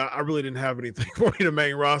way, I really didn't have anything for you the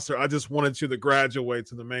main roster. I just wanted you to graduate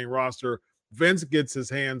to the main roster. Vince gets his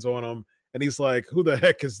hands on him, and he's like, "Who the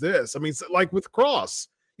heck is this?" I mean, like with Cross,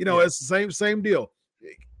 it's the same deal.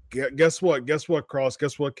 Guess what? Guess what, Cross?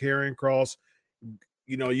 Guess what, Karrion Cross?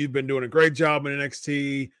 You've been doing a great job in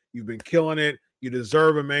NXT. You've been killing it. You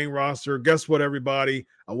deserve a main roster. Guess what, everybody?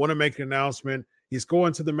 I want to make an announcement. He's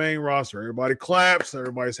going to the main roster. Everybody claps.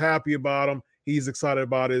 Everybody's happy about him. He's excited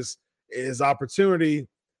about his opportunity.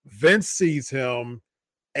 Vince sees him,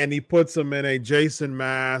 and he puts him in a Jason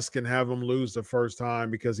mask and have him lose the first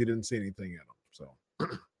time because he didn't see anything in him. So,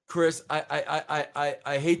 Chris,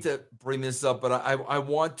 I hate to bring this up, but I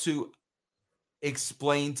want to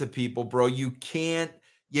explain to people, bro. You can't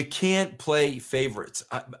play favorites,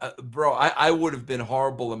 bro. I would have been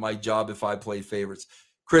horrible at my job if I played favorites.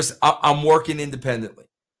 Chris, I'm working independently.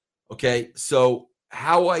 Okay, so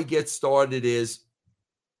how I get started is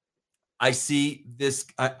I see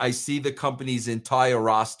the company's entire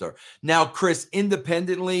roster. Now, Chris,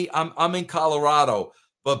 independently, I'm in Colorado,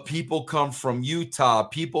 but people come from Utah,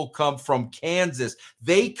 people come from Kansas,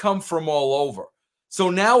 they come from all over. So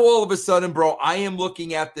now all of a sudden, bro, I am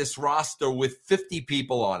looking at this roster with 50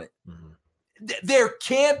 people on it. Mm-hmm. There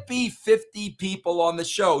can't be 50 people on the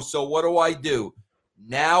show. So what do?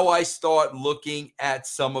 Now I start looking at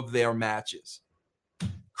some of their matches.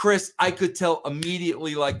 Chris, I could tell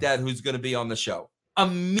immediately like that who's going to be on the show.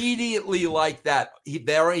 Immediately like that.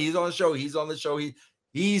 He's on the show. He's on the show.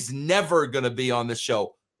 He's never going to be on the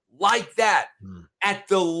show. Like that. At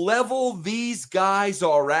the level these guys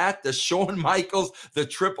are at, the Shawn Michaels, the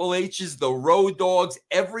Triple H's, the Road Dogs,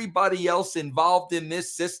 everybody else involved in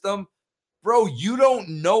this system, bro, you don't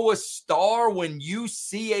know a star when you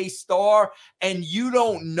see a star, and you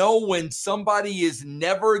don't know when somebody is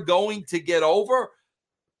never going to get over.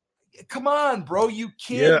 Come on, bro. You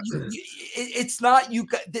can't. Yeah. It's not you.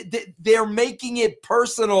 They're making it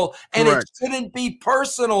personal, and Correct. It shouldn't be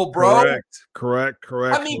personal, bro. Correct.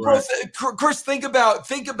 I mean, bro, Chris, think about,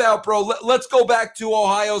 bro. Let's go back to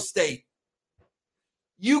Ohio State.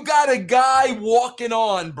 You got a guy walking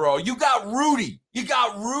on, bro. You got Rudy.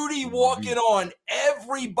 Walking on.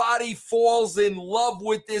 Everybody falls in love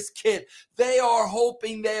with this kid. They are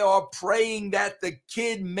hoping, they are praying that the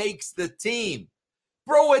kid makes the team.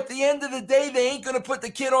 Bro, at the end of the day, they ain't going to put the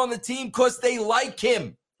kid on the team because they like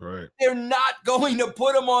him. Right. They're not going to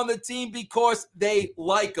put him on the team because they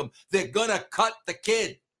like him. They're going to cut the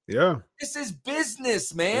kid. Yeah. This is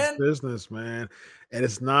business, man. It's business, man. And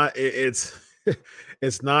it's not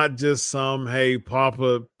it's not just some, hey,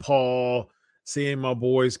 Papa Paul, seeing my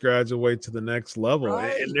boys graduate to the next level.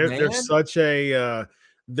 Right, and there's such a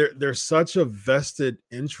there's such a vested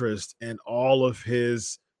interest in all of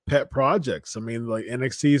his pet projects. I mean, like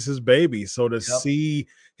NXT is his baby. So to see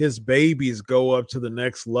his babies go up to the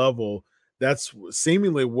next level, that's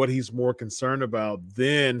seemingly what he's more concerned about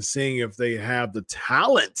than seeing if they have the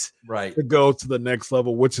talent to go to the next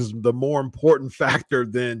level, which is the more important factor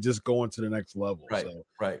than just going to the next level.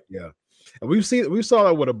 Right. Yeah. And we saw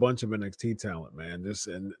that with a bunch of NXT talent, man.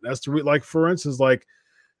 And that's like, for instance, like,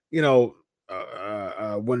 when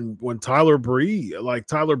Tyler Breeze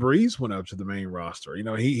went up to the main roster,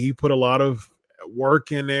 he put a lot of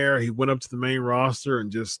work in there. He went up to the main roster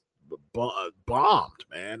and just bombed,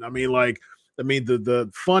 man. I mean,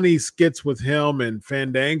 the funny skits with him and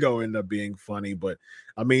Fandango end up being funny, but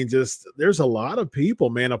I mean, just there's a lot of people,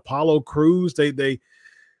 man. Apollo Crews, they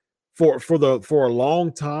for a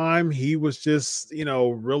long time he was just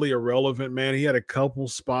really irrelevant, man. He had a couple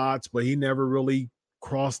spots, but he never really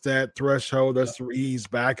crossed that threshold. He's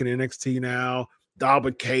back in NXT now.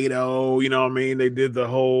 Dabba-Kato, they did the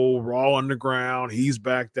whole Raw Underground. He's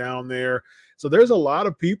back down there. So there's a lot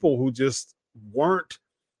of people who just weren't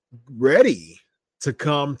ready to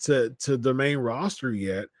come to the main roster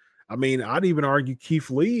yet. I mean, I'd even argue Keith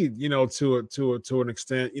Lee, to an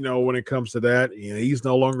extent, when it comes to that, he's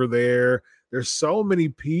no longer there. There's so many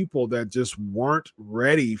people that just weren't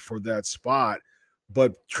ready for that spot.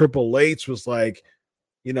 But Triple H was like,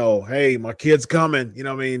 hey, my kid's coming.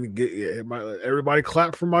 Everybody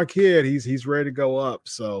clap for my kid. He's ready to go up.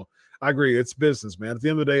 So I agree. It's business, man. At the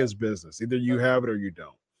end of the day, it's business. Either you have it or you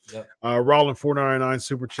don't. Yep. Rollin 499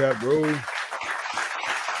 super chat, bro.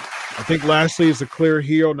 I think Lashley is a clear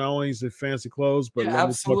heel. Not only is it fancy clothes, but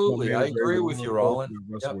absolutely, I agree with you, Rollin.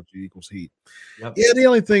 Which equals heat. Yep. Yeah, the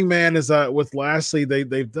only thing, man, is with Lashley,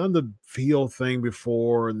 they've done the heel thing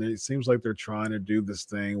before, and it seems like they're trying to do this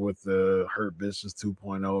thing with the Hurt Business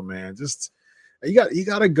 2.0. Man, just you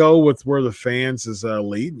got to go with where the fans is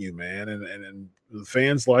leading you, man, and the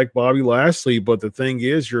fans like Bobby Lashley, but the thing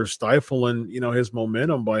is, you're stifling his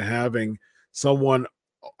momentum by having someone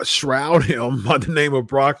shroud him by the name of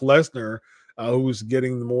Brock Lesnar, who's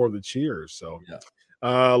getting more of the cheers. So,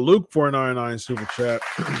 Luke 499 super chat.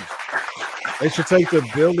 They should take the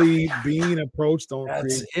Billy Bean approach. Don't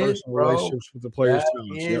create personal relationships with the players.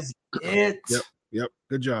 Yep.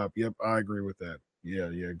 Good job. Yep, I agree with that. Yeah.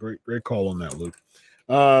 Great call on that, Luke.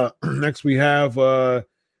 Next we have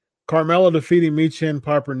Carmella defeating Michin,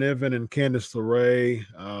 Piper Niven, and Candice LeRae.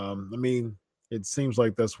 I mean, it seems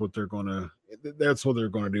like that's what they're gonna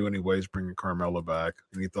do anyways, bringing Carmella back.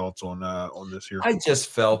 Any thoughts on this here? I just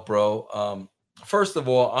felt, bro. First of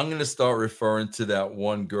all, I'm going to start referring to that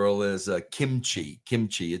one girl as Kimchi.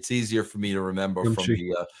 It's easier for me to remember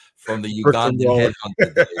from the Ugandan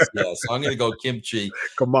headhunter days. Yeah, so I'm going to go Kimchi.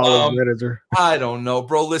 Kamala's manager. I don't know,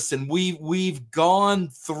 bro. Listen, we've gone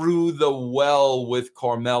through the well with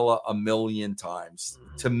Carmella a million times.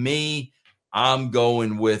 To me, I'm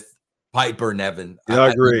going with Piper Niven. Yeah, I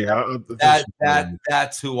agree.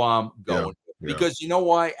 That's who I'm going with. Because you know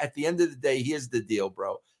why? At the end of the day, here's the deal,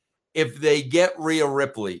 bro. If they get Rhea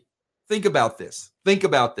Ripley, think about this,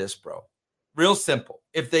 bro. Real simple.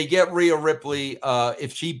 If they get Rhea Ripley,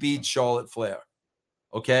 if she beats Charlotte Flair,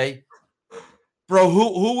 okay, bro,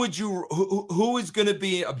 who is going to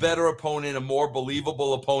be a better opponent, a more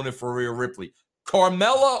believable opponent for Rhea Ripley,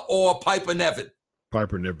 Carmella or Piper Niven?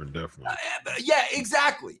 Piper Niven, definitely. Yeah,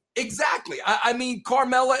 exactly. I mean,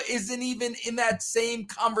 Carmella isn't even in that same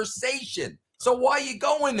conversation. So why are you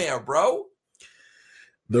going there, bro?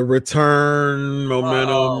 The return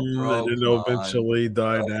momentum, and it'll eventually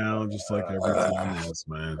die down, just like every time else,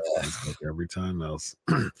 man. Just like every time else.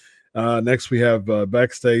 Next, we have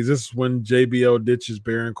backstage. This is when JBL ditches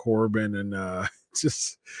Baron Corbin, and I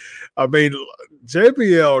mean,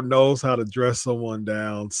 JBL knows how to dress someone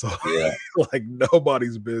down, so like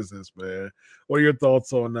nobody's business, man. What are your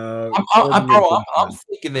thoughts on? I'm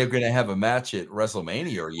thinking they're going to have a match at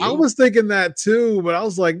WrestleMania. Are you? I was thinking that too, but I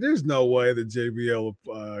was like, "There's no way that JBL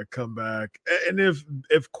will come back." And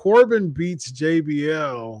if Corbin beats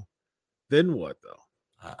JBL, then what though?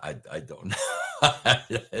 I don't know. I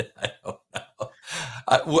don't know.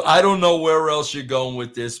 I don't know where else you're going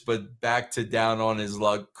with this, but back to down on his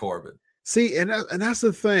luck, Corbin. See, and that's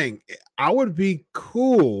the thing. I would be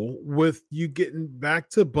cool with you getting back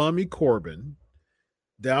to bummy Corbin,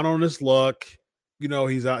 down on his luck. You know,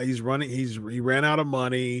 he ran out of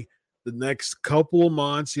money. The next couple of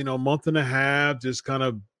months, month and a half, just kind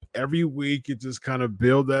of every week, you just kind of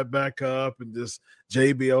build that back up, and just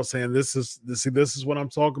JBL saying, this is what I'm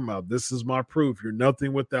talking about. This is my proof. You're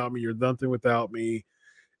nothing without me. You're nothing without me.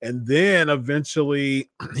 And then eventually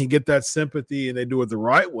he get that sympathy, and they do it the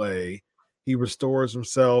right way. He restores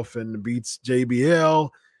himself and beats JBL.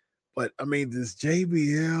 But I mean, does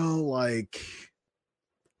JBL,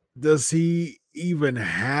 does he even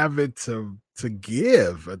have it to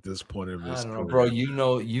give at this point in his career? Bro, you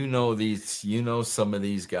know some of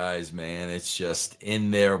these guys, man. It's just in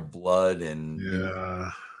their blood, and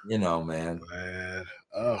man.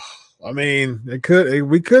 Oh, I mean,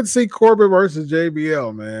 we could see Corbin versus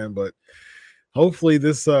JBL, man, but hopefully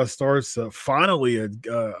this starts finally a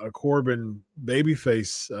Corbin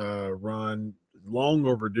babyface run. Long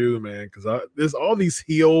overdue, man, because there's all these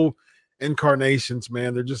heel incarnations,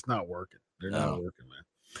 man. They're just not working. They're not working,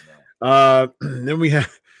 man. Then we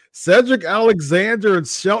have Cedric Alexander and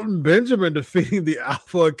Shelton Benjamin defeating the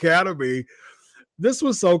Alpha Academy. This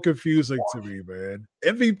was so confusing to me, man.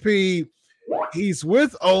 MVP, he's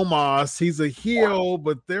with Omos. He's a heel,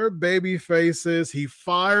 but they're baby faces. He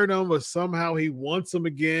fired them, but somehow he wants them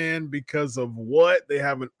again because of what? They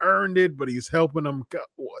haven't earned it, but he's helping them.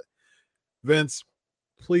 What? Vince,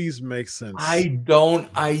 please make sense. I don't.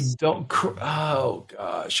 Oh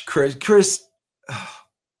gosh, Chris.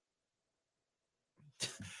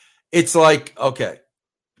 It's like, okay.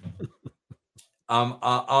 I'm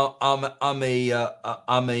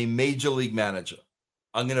a major league manager.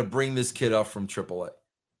 I'm gonna bring this kid up from AAA.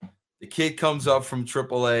 The kid comes up from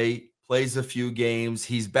AAA, plays a few games.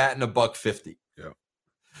 He's batting $150. Yeah.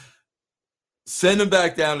 Send him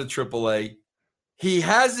back down to AAA. He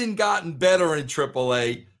hasn't gotten better in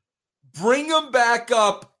AAA. Bring him back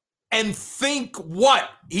up and think what?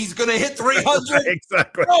 He's going to hit 300?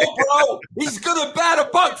 Exactly. No, bro. He's going to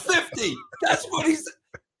bat $150. That's what he's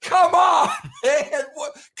 – come on, man.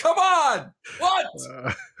 Come on. What?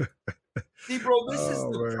 See, bro, this is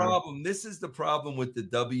the problem. This is the problem with the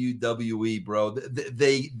WWE, bro.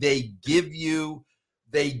 They give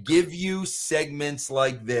you segments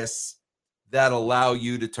like this that allow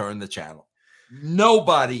you to turn the channel.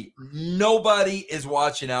 Nobody is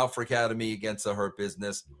watching out for Academy Against the Hurt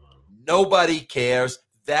Business. Nobody cares.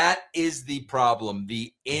 That is the problem,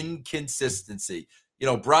 the inconsistency. You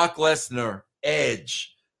know, Brock Lesnar,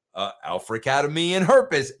 Edge, Alpha Academy, and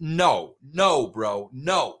Herpes. No, bro,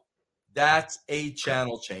 no. That's a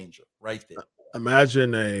channel changer right there.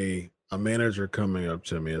 Imagine a manager coming up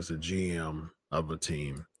to me as a GM of a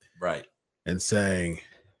team, right, and saying,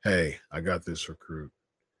 "Hey, I got this recruit.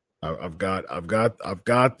 I've got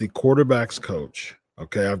the quarterback's coach.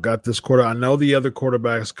 Okay, I've got this quarter. I know the other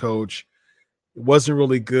quarterback's coach wasn't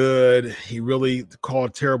really good. He really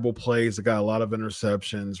called terrible plays. It got a lot of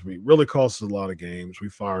interceptions. We really cost us a lot of games. We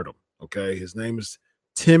fired him. Okay, his name is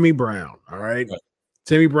Timmy Brown. All right."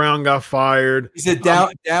 Timmy Brown got fired. Is it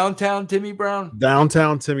downtown Timmy Brown?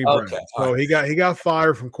 Downtown Timmy Brown. Okay, So he got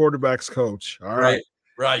fired from quarterback's coach. All right.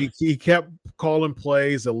 Right. He kept calling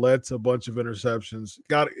plays that led to a bunch of interceptions.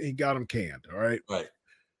 He got him canned. All right. Right.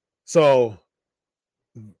 So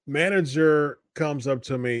manager comes up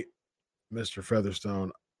to me, Mr.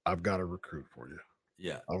 Featherstone, I've got a recruit for you.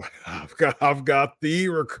 Yeah. I've got the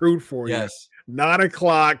recruit for you. Yes. 9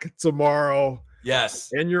 o'clock tomorrow. Yes.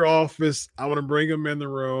 In your office. I want to bring him in the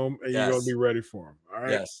room, and you're going to be ready for him. All right.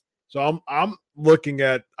 Yes. So I'm looking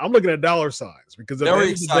at dollar signs, because at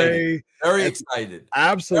very the end of the day, very excited.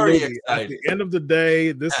 Absolutely. Very excited. At the end of the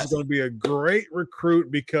day, this is going to be a great recruit,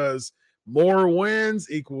 because more wins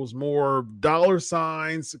equals more dollar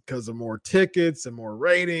signs, because of more tickets and more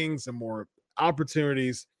ratings and more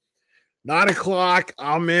opportunities. 9 o'clock,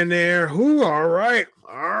 I'm in there. All right,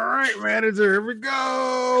 manager, here we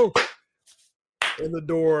go. In the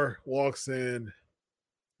door, walks in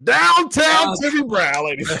downtown Timmy Brown,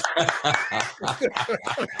 ladies.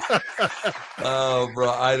 Oh, bro,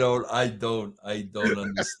 I don't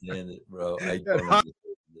understand it, bro. I don't understand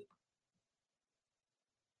it.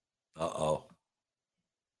 Uh-oh.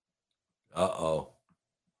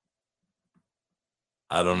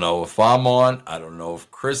 I don't know if I'm on. I don't know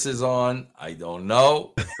if Chris is on. I don't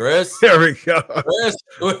know. Chris? There we go. Chris?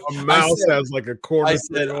 A mouse has like a cord on it.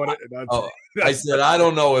 I said, I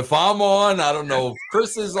don't know if I'm on. I don't know if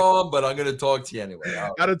Chris is on, but I'm going to talk to you anyway.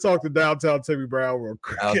 Got to talk to downtown Timmy Brown real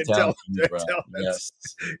quick. Yes.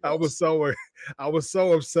 I was so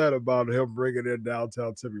upset about him bringing in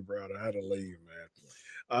downtown Timmy Brown. I had to leave, man.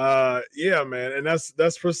 Yeah, man, and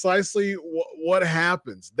that's precisely what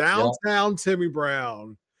happens. Downtown Timmy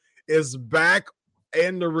Brown is back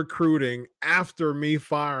in the recruiting after me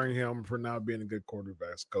firing him for not being a good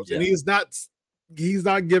quarterbacks coach, and he's not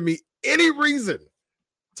giving me any reason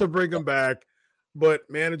to bring him back. But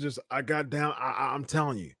managers, I'm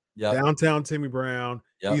telling you, downtown Timmy Brown,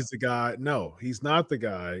 he's the guy. No, he's not the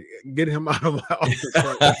guy. Get him out of my office.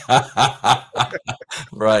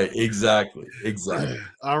 Right, exactly.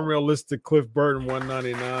 Unrealistic Cliff Burton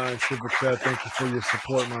 199 super chat. Thank you for your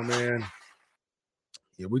support, my man.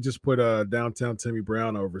 Yeah, we just put downtown Timmy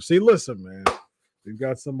Brown over. See, listen, man, we've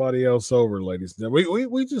got somebody else over, ladies. Now we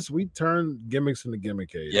turn gimmicks into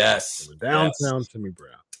gimmick age. Yes, downtown Timmy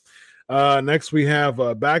Brown. Next we have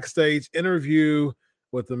a backstage interview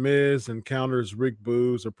with The Miz encounters Rick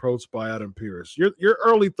Boogs approached by Adam Pearce. Your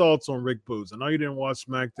early thoughts on Rick Boogs? I know you didn't watch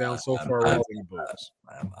SmackDown so far.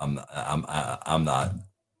 I'm not.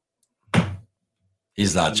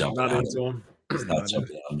 He's not jumping. Not into him. He's not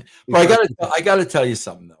jumping on me. But I gotta tell you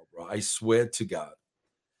something though, bro. I swear to God.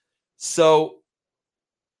 So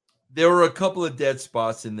there were a couple of dead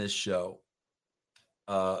spots in this show.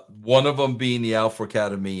 One of them being the Alpha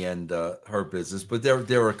Academy and her business, but there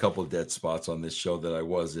were a couple of dead spots on this show that I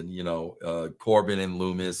wasn't, Corbin and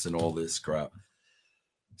Loomis and all this crap.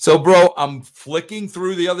 So, bro, I'm flicking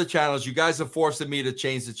through the other channels. You guys are forcing me to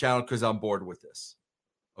change the channel because I'm bored with this.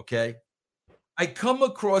 Okay. I come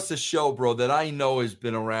across a show, bro, that I know has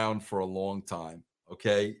been around for a long time.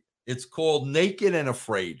 Okay. It's called Naked and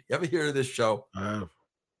Afraid. You ever hear of this show?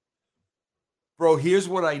 Bro, here's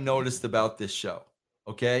what I noticed about this show.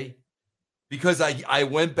 Okay, because I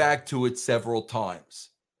went back to it several times.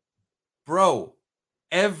 Bro,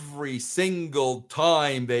 every single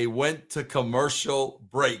time they went to commercial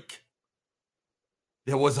break,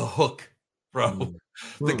 there was a hook, bro.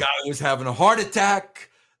 The guy was having a heart attack.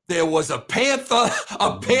 There was a panther.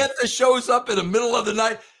 A panther shows up in the middle of the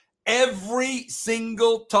night. Every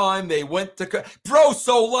single time they went to bro,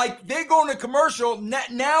 so like they're going to commercial.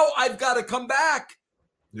 Now I've got to come back.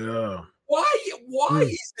 Yeah. Why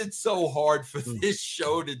is it so hard for this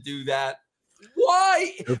show to do that?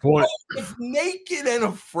 Why? Good point. If Naked and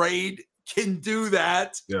Afraid can do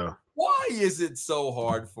that, why is it so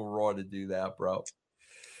hard for Raw to do that, bro?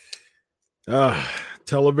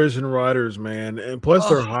 television writers, man, and plus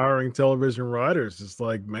they're hiring television writers. It's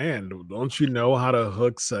like, man, don't you know how to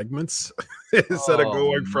hook segments instead of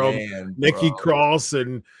going from Nikki Cross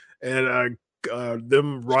and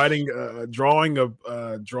them writing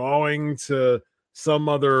drawing to some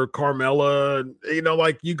other Carmella,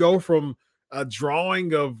 like you go from a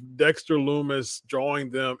drawing of Dexter Loomis,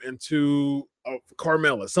 drawing them into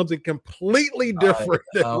Carmella, something completely different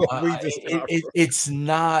than what we just it's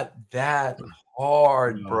not that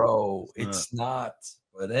hard, bro. It's not.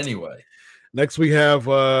 But anyway. Next, we have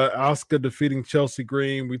Asuka defeating Chelsea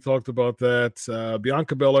Green. We talked about that.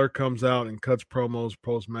 Bianca Belair comes out and cuts promos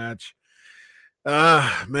post-match.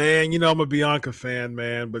 Man, I'm a Bianca fan,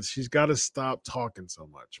 man, but she's got to stop talking so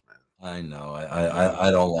much, man. I know. I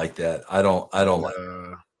don't like that. I don't like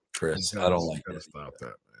Chris. I don't like that. Stop that,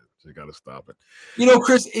 man. You got to stop it.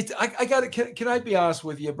 Chris, I got to. Can I be honest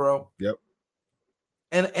with you, bro? Yep.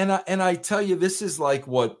 And I tell you, this is like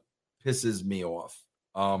what pisses me off.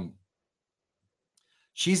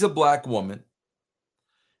 She's a black woman,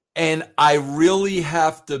 and I really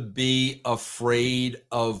have to be afraid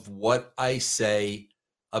of what I say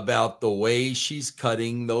about the way she's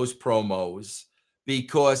cutting those promos,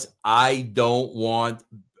 because I don't want.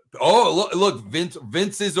 Oh, look,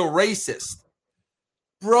 Vince is a racist.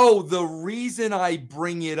 Bro, the reason I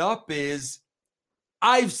bring it up is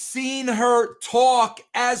I've seen her talk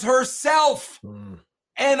as herself,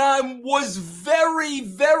 and I was very,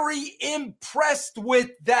 very impressed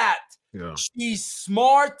with that. Yeah. She's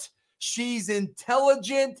smart. She's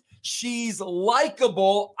intelligent. She's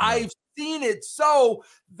likable. Yeah. I've seen it. So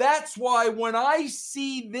that's why when I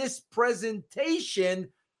see this presentation,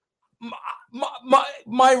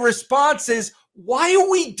 my response is, why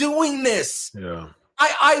are we doing this? Yeah.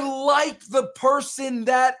 I like the person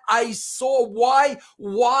that I saw. Why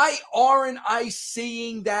aren't I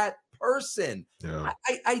seeing that person? Yeah.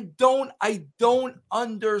 I don't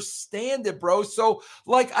understand it, bro. So,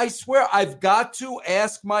 like, I swear I've got to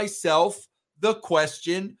ask myself the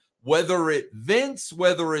question, whether it Vince,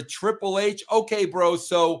 whether it Triple H. Okay, bro,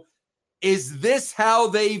 so is this how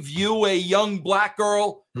they view a young black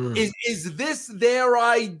girl? Is this their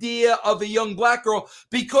idea of a young black girl?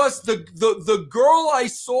 Because the girl I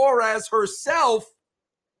saw as herself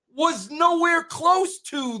was nowhere close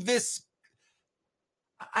to this.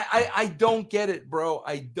 I don't get it, bro.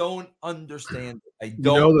 I don't understand it. I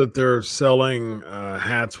don't. You know that they're selling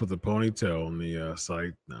hats with a ponytail on the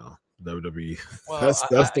site now. WWE. Well,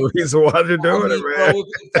 that's the reason why they're doing it, man. Bro,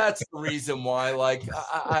 that's the reason why. Like,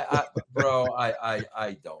 I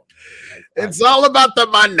don't. It's all about the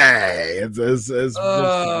money. I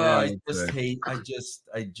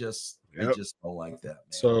just don't like that,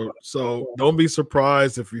 man. So don't be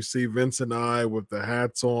surprised if you see Vince and I with the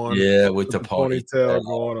hats on. Yeah, with the ponytail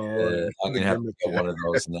going on. Yeah, I'm gonna have to get one of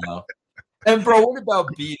those now. And bro, what about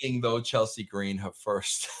beating Chelsea Green her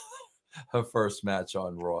first match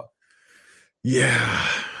on Raw? Yeah,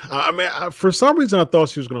 I mean, for some reason, I thought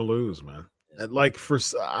she was going to lose, man.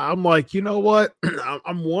 I'm like, you know what?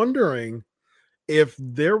 I'm wondering if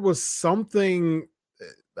there was something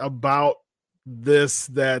about this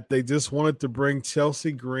that they just wanted to bring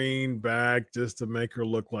Chelsea Green back just to make her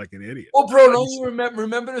look like an idiot. Oh, bro, don't you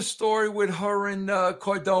remember the story with her and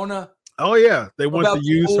Cardona? Oh yeah, they wanted to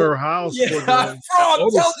use her house. Yeah, bro, I'm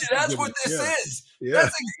telling you, that's what this is. Yeah.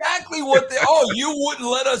 That's exactly what they. Oh, you wouldn't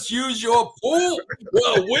let us use your pool?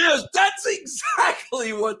 Well, that's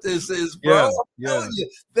exactly what this is, bro. Yeah, I'm telling you,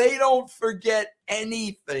 they don't forget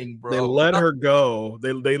anything, bro. They let her go.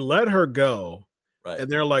 They let her go, right?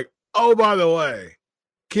 And they're like, "Oh, by the way,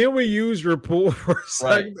 can we use your pool for a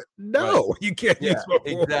segment?" Right. No, you can't use my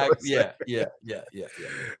pool. Exactly. Yeah.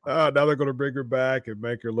 Now they're going to bring her back and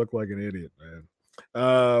make her look like an idiot, man.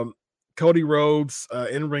 Cody Rhodes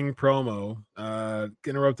in-ring promo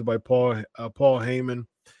interrupted by Paul Heyman.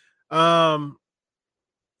 I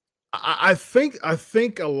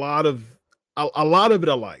think a lot of it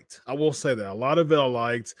I liked. I will say that a lot of it I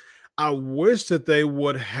liked. I wish that they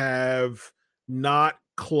would have not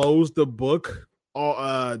closed the book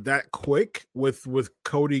that quick with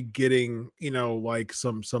Cody getting like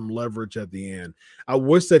some leverage at the end. I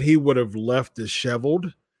wish that he would have left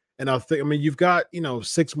disheveled. And I mean, you've got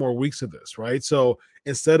 6 more weeks of this, right? So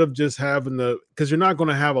instead of just having because you're not going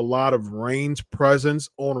to have a lot of Reigns presence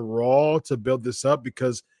on Raw to build this up,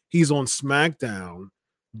 because he's on SmackDown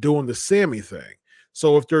doing the Sammy thing.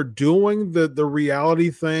 So if they're doing the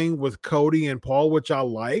reality thing with Cody and Paul, which I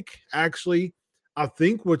like, actually, I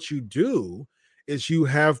think what you do is you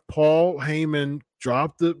have Paul Heyman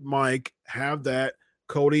drop the mic, have that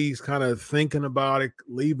Cody's kind of thinking about it,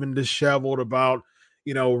 leaving disheveled about,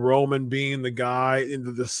 Roman being the guy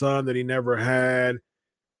into the son that he never had.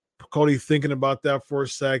 Cody thinking about that for a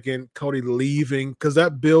second, Cody leaving, because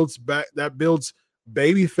that builds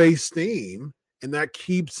babyface steam, and that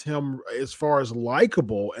keeps him as far as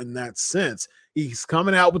likable in that sense. He's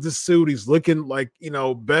coming out with the suit, he's looking like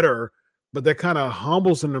better, but that kind of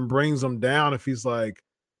humbles him and brings him down if he's like,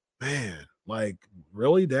 man, like,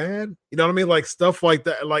 really, Dad? You know what I mean? Like stuff like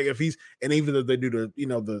that. Like if he's, and even if they do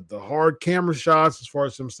the hard camera shots as far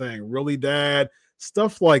as him saying, really, Dad,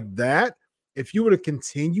 stuff like that. If you would have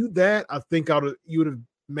continued that, I think you would have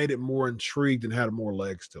made it more intrigued and had more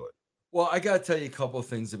legs to it. Well, I got to tell you a couple of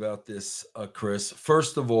things about this, Chris.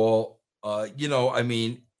 First of all, I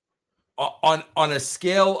mean, on a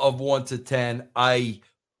scale of 1 to 10, I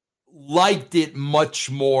liked it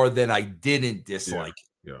much more than I didn't dislike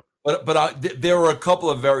it. Yeah. But there were a couple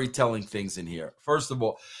of very telling things in here. First of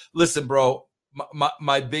all, listen, bro,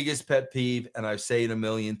 my biggest pet peeve, and I've said it a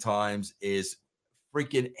million times, is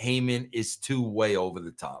freaking Heyman is too way over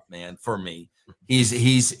the top, man. For me,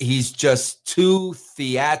 he's just too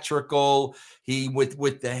theatrical. He with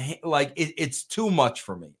the it's too much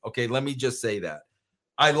for me. Okay, let me just say that.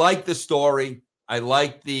 I like the story. I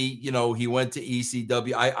like the he went to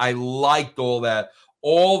ECW. I liked all that.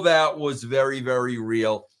 All that was very, very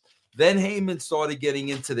real. Then Heyman started getting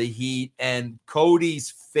into the heat, and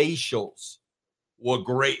Cody's facials were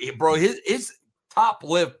great, bro. His top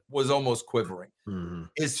lip was almost quivering. Mm-hmm.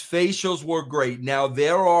 His facials were great. Now,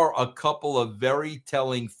 there are a couple of very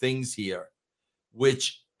telling things here,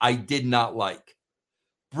 which I did not like.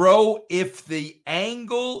 Bro, if the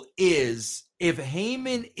angle is, if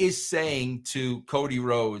Heyman is saying to Cody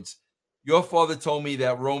Rhodes, your father told me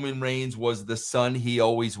that Roman Reigns was the son he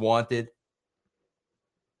always wanted.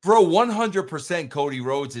 Bro, 100% Cody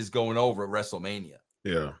Rhodes is going over at WrestleMania.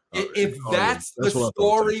 Yeah. If that's the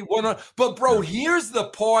story, but bro, here's the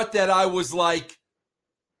part that I was like,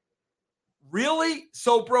 really?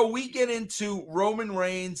 So, bro, we get into Roman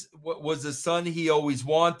Reigns was the son he always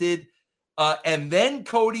wanted, and then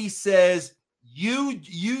Cody says, "You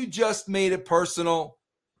just made it personal,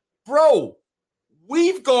 bro."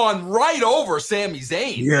 We've gone right over Sami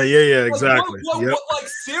Zayn. Yeah, exactly. Like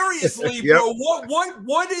seriously, Yep. bro.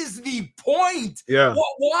 What is the point? Yeah.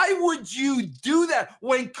 Why would you do that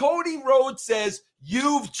when Cody Rhodes says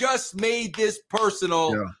you've just made this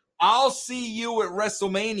personal? Yeah. I'll see you at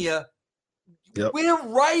WrestleMania. Yep. We're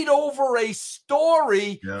right over a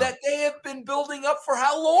story that they have been building up for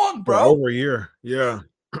how long, bro? For over a year. Yeah.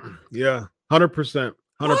 Yeah. 100%.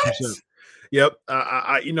 100%. Yep.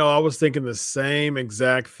 I was thinking the same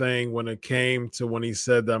exact thing when it came to when he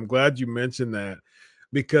said that. I'm glad you mentioned that,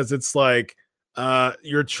 because it's like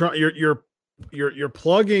you're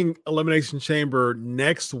plugging Elimination Chamber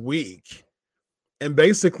next week, and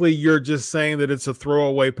basically you're just saying that it's a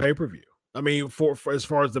throwaway pay-per-view. I mean, for as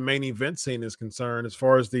far as the main event scene is concerned, as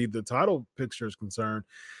far as the title picture is concerned,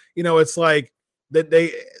 it's like that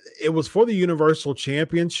it was for the Universal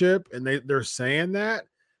Championship, and they're saying that.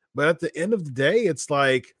 But at the end of the day, it's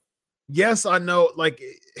like, yes, I know, like,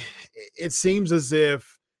 it seems as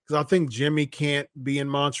if, because I think Jimmy can't be in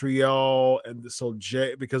Montreal, and so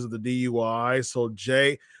Jay, because of the DUI, so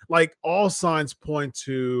Jay, like, all signs point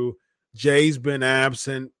to Jay's been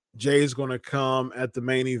absent. Jay's going to come at the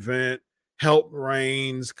main event, help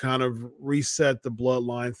Reigns kind of reset the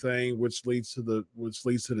bloodline thing, which leads to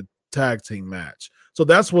the tag team match. So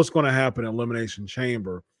that's what's going to happen in Elimination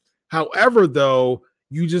Chamber. However, though,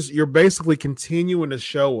 you're basically continuing to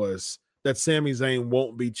show us that Sami Zayn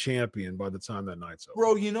won't be champion by the time that night's over.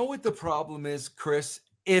 Bro, you know what the problem is, Chris?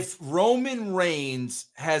 If Roman Reigns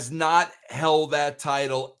has not held that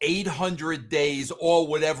title 800 days or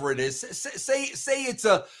whatever it is, say it's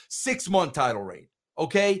a 6-month title reign,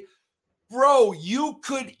 okay? Bro, you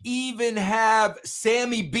could even have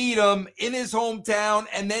Sammy beat him in his hometown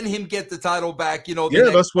and then him get the title back,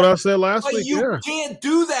 that's what I said last week. You can't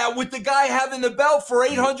do that with the guy having the belt for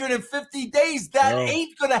 850 days. That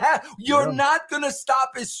ain't going to happen. You're not going to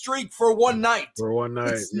stop his streak for one night.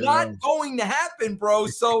 It's not going to happen, bro.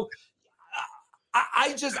 So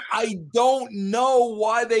I don't know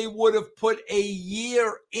why they would have put a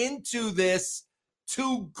year into this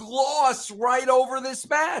to gloss right over this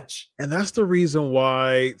match. And that's the reason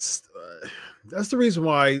why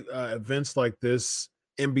events like this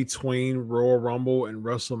in between Royal Rumble and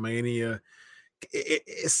WrestleMania,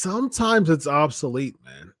 sometimes it's obsolete,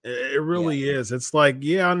 man. It really is. It's like,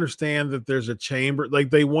 I understand that there's a chamber,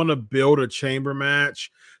 like they want to build a chamber match.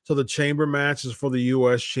 So the chamber match is for the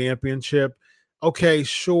US Championship. Okay,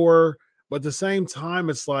 sure. But at the same time,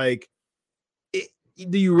 it's like,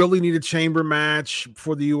 do you really need a chamber match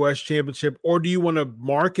for the U.S. Championship, or do you want to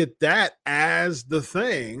market that as the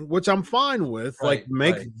thing, which I'm fine with? Right,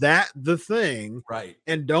 Make right. that the thing, Right.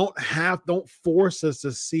 and don't force us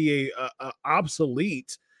to see a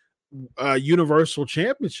obsolete Universal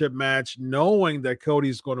Championship match, knowing that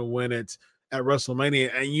Cody's going to win it at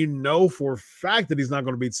WrestleMania, and you know for a fact that he's not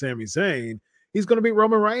going to beat Sami Zayn. He's going to beat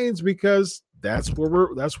Roman Reigns because that's where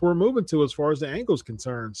we're moving to as far as the angle's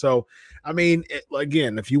concerned. So, I mean,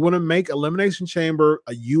 again, if you want to make Elimination Chamber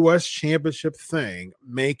a U.S. Championship thing,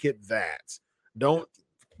 make it that. Don't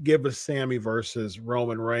give us Sami versus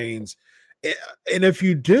Roman Reigns. And if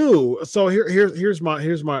you do, so here's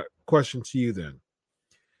my question to you then.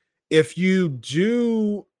 If you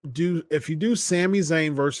do Sami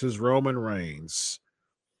Zayn versus Roman Reigns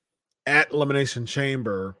at Elimination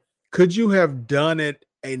Chamber, could you have done it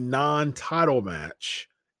a non-title match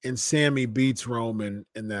and Sami beats Roman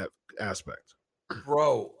in that aspect?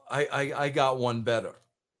 Bro, I got one better.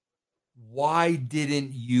 Why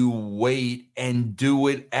didn't you wait and do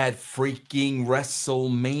it at freaking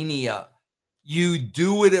WrestleMania? You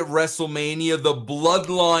do it at WrestleMania. The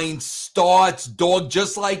bloodline starts, dog,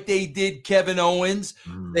 just like they did Kevin Owens.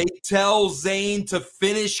 They tell Zayn to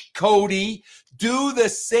finish Cody. Do the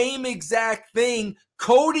same exact thing.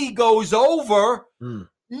 Cody goes over.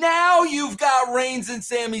 Now you've got Reigns and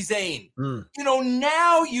Sami Zayn. You know,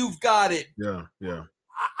 now you've got it. Yeah.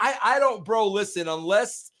 I don't, bro, listen,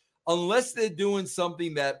 unless they're doing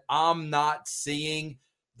something that I'm not seeing,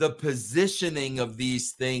 the positioning of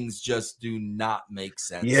these things just do not make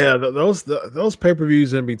sense. Yeah, those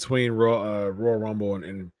pay-per-views in between Royal Rumble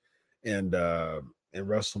and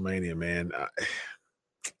WrestleMania, man.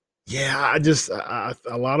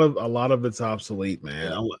 A lot of it's obsolete,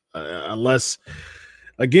 man. Yeah. Unless,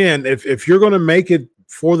 again, if you're going to make it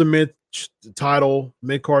for the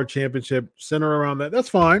mid-card championship, center around that, that's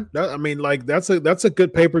fine. That's a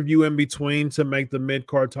good pay-per-view in between to make the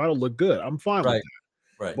mid-card title look good. I'm fine with that.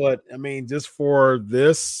 Right. But I mean, just for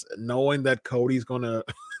this, knowing that Cody's gonna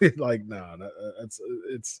it's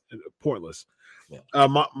pointless. Yeah.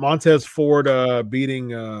 Montez Ford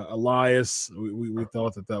beating Elias. We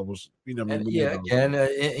thought that was, you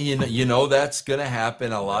know that's gonna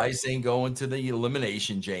happen. Elias ain't going to the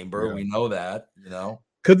Elimination Chamber. Yeah. We know that.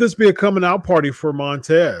 Could this be a coming out party for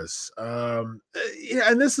Montez?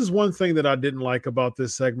 And this is one thing that I didn't like about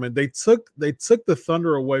this segment. They took the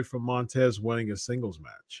thunder away from Montez winning a singles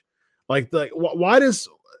match. Why does,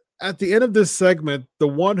 at the end of this segment, the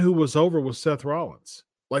one who was over was Seth Rollins?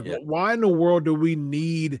 Why in the world do we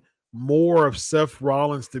need more of Seth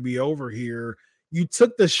Rollins to be over here? You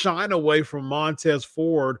took the shine away from Montez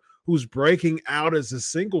Ford, who's breaking out as a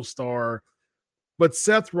single star, but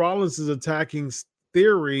Seth Rollins is attacking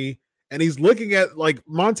Theory, and he's looking at,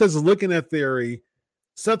 Montez is looking at Theory.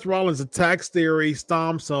 Seth Rollins attacks Theory,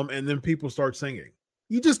 stomps him, and then people start singing.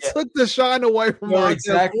 You just took the shine away from Montez.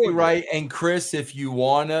 Exactly right. And Chris, if you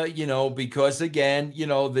wanna, because again,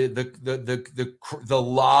 the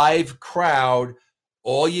live crowd,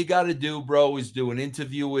 all you got to do, bro, is do an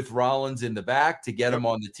interview with Rollins in the back to get him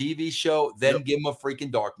on the TV show, then give him a freaking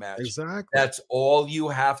dark match. Exactly. That's all you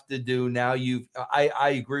have to do. Now I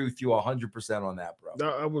agree with you 100% on that, bro.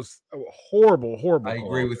 That was horrible. I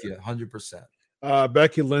agree with you 100%.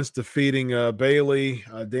 Becky Lynch defeating Bayley.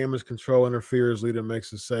 Damage control interferes. Lita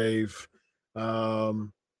makes a save. I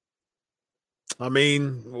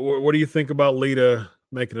mean, what do you think about Lita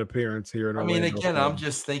make an appearance here? Again, I'm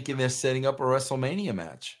just thinking they're setting up a WrestleMania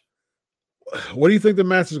match. What do you think the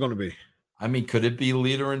match is going to be? Could it be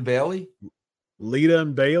Lita and Bayley? Lita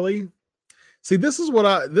and Bayley? See, this is what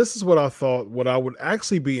I thought. What I would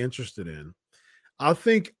actually be interested in. I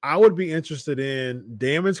think I would be interested in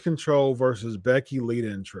Damage Control versus Becky,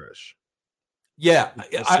 Lita, and Trish. Yeah,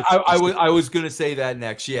 I was going to say that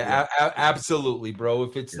next. Yeah. Absolutely, bro.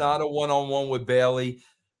 If it's not a one-on-one with Bayley,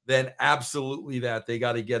 then absolutely that they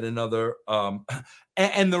got to get another.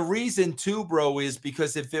 And the reason too, bro, is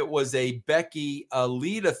because if it was a Becky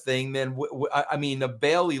Lita thing, then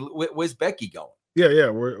Bayley, where's Becky going? Yeah.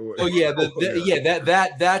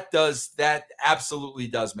 That absolutely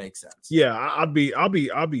does make sense. Yeah, I'll be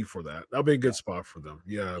for that. That'll be a good spot for them.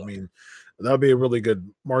 Yeah. I mean, that'll be a really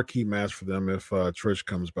good marquee match for them if Trish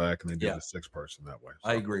comes back and they do the 6-person that way. So.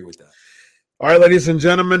 I agree with that. All right, ladies and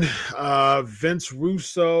gentlemen, Vince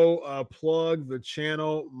Russo, plug the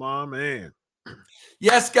channel, my man.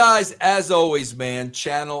 Yes, guys, as always, man,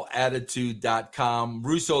 channelattitude.com,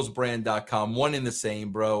 russosbrand.com, one in the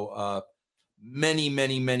same, bro. Many,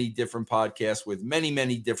 many, many different podcasts with many,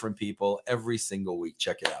 many different people every single week.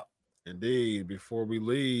 Check it out. Indeed. Before we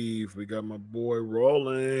leave, we got my boy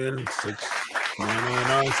Roland.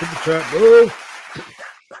 $9.99 super chat. Boo.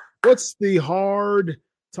 What's the hard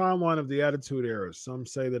timeline of the Attitude Era? Some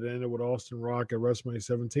say that it ended with Austin Rock at WrestleMania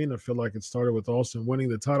 17. I feel like it started with Austin winning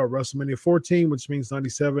the title at WrestleMania 14, which means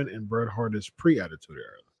 97, and Bret Hart is pre-Attitude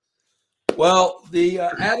Era. Well, the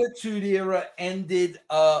Attitude Era ended,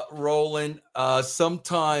 Roland,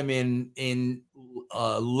 sometime in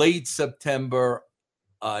late September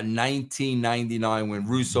 1999 when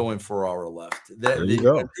Russo and Ferrara left.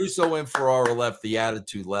 When Russo and Ferrara left, the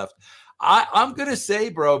Attitude left. I'm gonna say,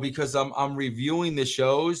 bro, because I'm reviewing the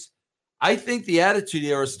shows. I think the Attitude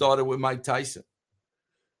Era started with Mike Tyson.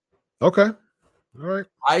 Okay, all right.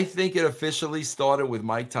 I think it officially started with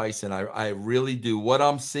Mike Tyson. I really do. What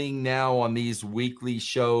I'm seeing now on these weekly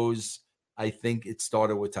shows, I think it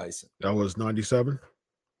started with Tyson. That was 97,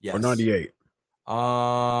 yes, or 98.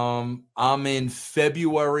 I'm in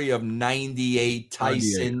February of 98.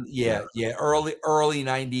 Tyson, 98. Yeah, early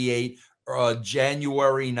 98.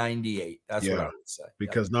 January 98. That's what I would say.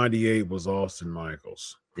 Because 98 was Austin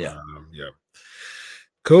Michaels. Yeah.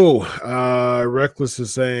 Cool. Reckless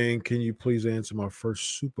is saying, can you please answer my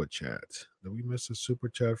first super chat? Did we miss a super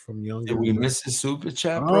chat from Young? Did we miss a super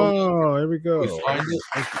chat, bro? Oh, here we go.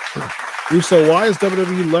 So why is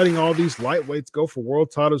WWE letting all these lightweights go for world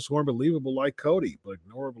titles who are unbelievable like Cody, but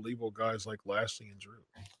ignore believable guys like Lashley and Drew?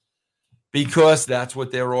 Because that's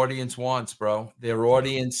what their audience wants, bro. Their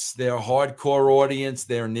audience, their hardcore audience,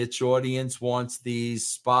 their niche audience wants these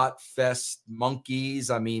spot fest monkeys.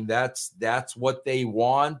 I mean, that's what they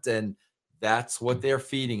want, and that's what they're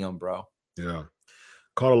feeding them, bro. Yeah.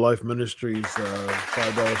 Call to Life Ministries,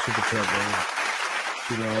 $5 super chat, bro.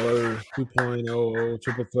 $2, 2.00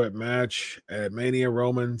 triple threat match at Mania.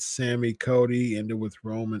 Roman, Sammy, Cody ended with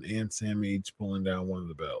Roman and Sammy each pulling down one of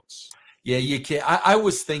the belts. Yeah, you can't. I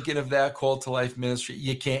was thinking of that Call to Life Ministry.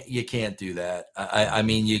 You can't do that. I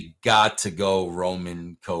mean, you got to go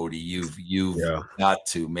Roman, Cody. You've got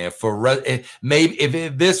to, man. Maybe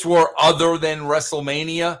if this were other than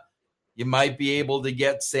WrestleMania, you might be able to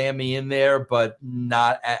get Sammy in there, but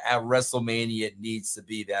not at WrestleMania. It needs to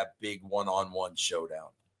be that big one-on-one showdown.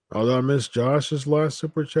 Oh, did I miss Josh's last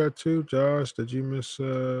super chat too? Josh, did you miss?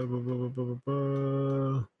 Oh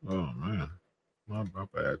man. My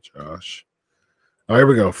bad, Josh. All right, here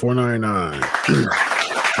we go. $4.99.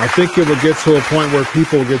 I think it will get to a point where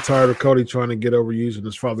people will get tired of Cody trying to get over using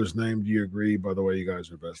his father's name. Do you agree? By the way, you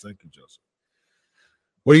guys are best. Thank you, Joseph.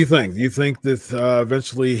 What do you think? Do you think that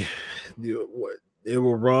eventually it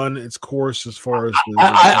will run its course as far as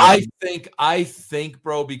I think,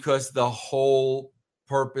 bro, because the whole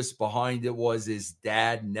purpose behind it was his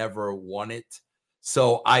dad never won it.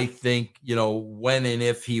 So I think, when and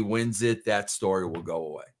if he wins it, that story will go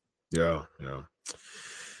away. Yeah. All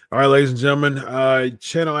right, ladies and gentlemen,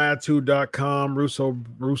 channelattitude.com,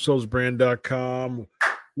 russosbrand.com,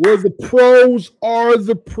 where the pros are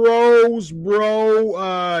the pros,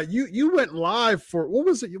 bro. You went live for, what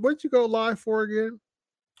was it? What did you go live for again?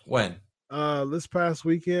 When? This past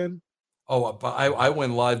weekend. Oh, but I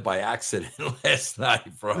went live by accident last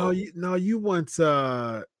night, bro. No, you went,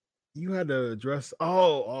 you had to address.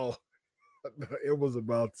 Oh, it was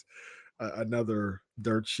about another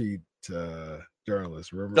dirt sheet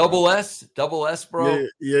journalist. Remember? Double S, bro.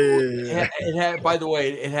 Yeah. It had. By the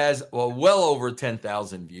way, it has well over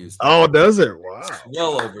 10,000 views. Oh, does it? Wow.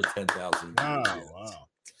 Well over 10,000. Wow.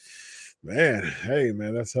 Man, hey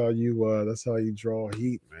man, that's how you draw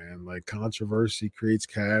heat, man. Like controversy creates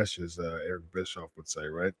cash, as Eric Bischoff would say,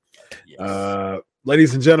 right? Yes.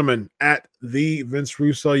 Ladies and gentlemen, at the Vince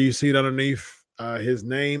Russo, you see it underneath his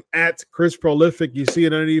name. At Chris Prolific, you see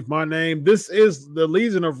it underneath my name. This is the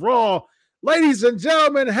Legion of Raw. Ladies and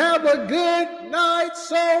gentlemen, have a good night.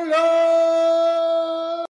 So long.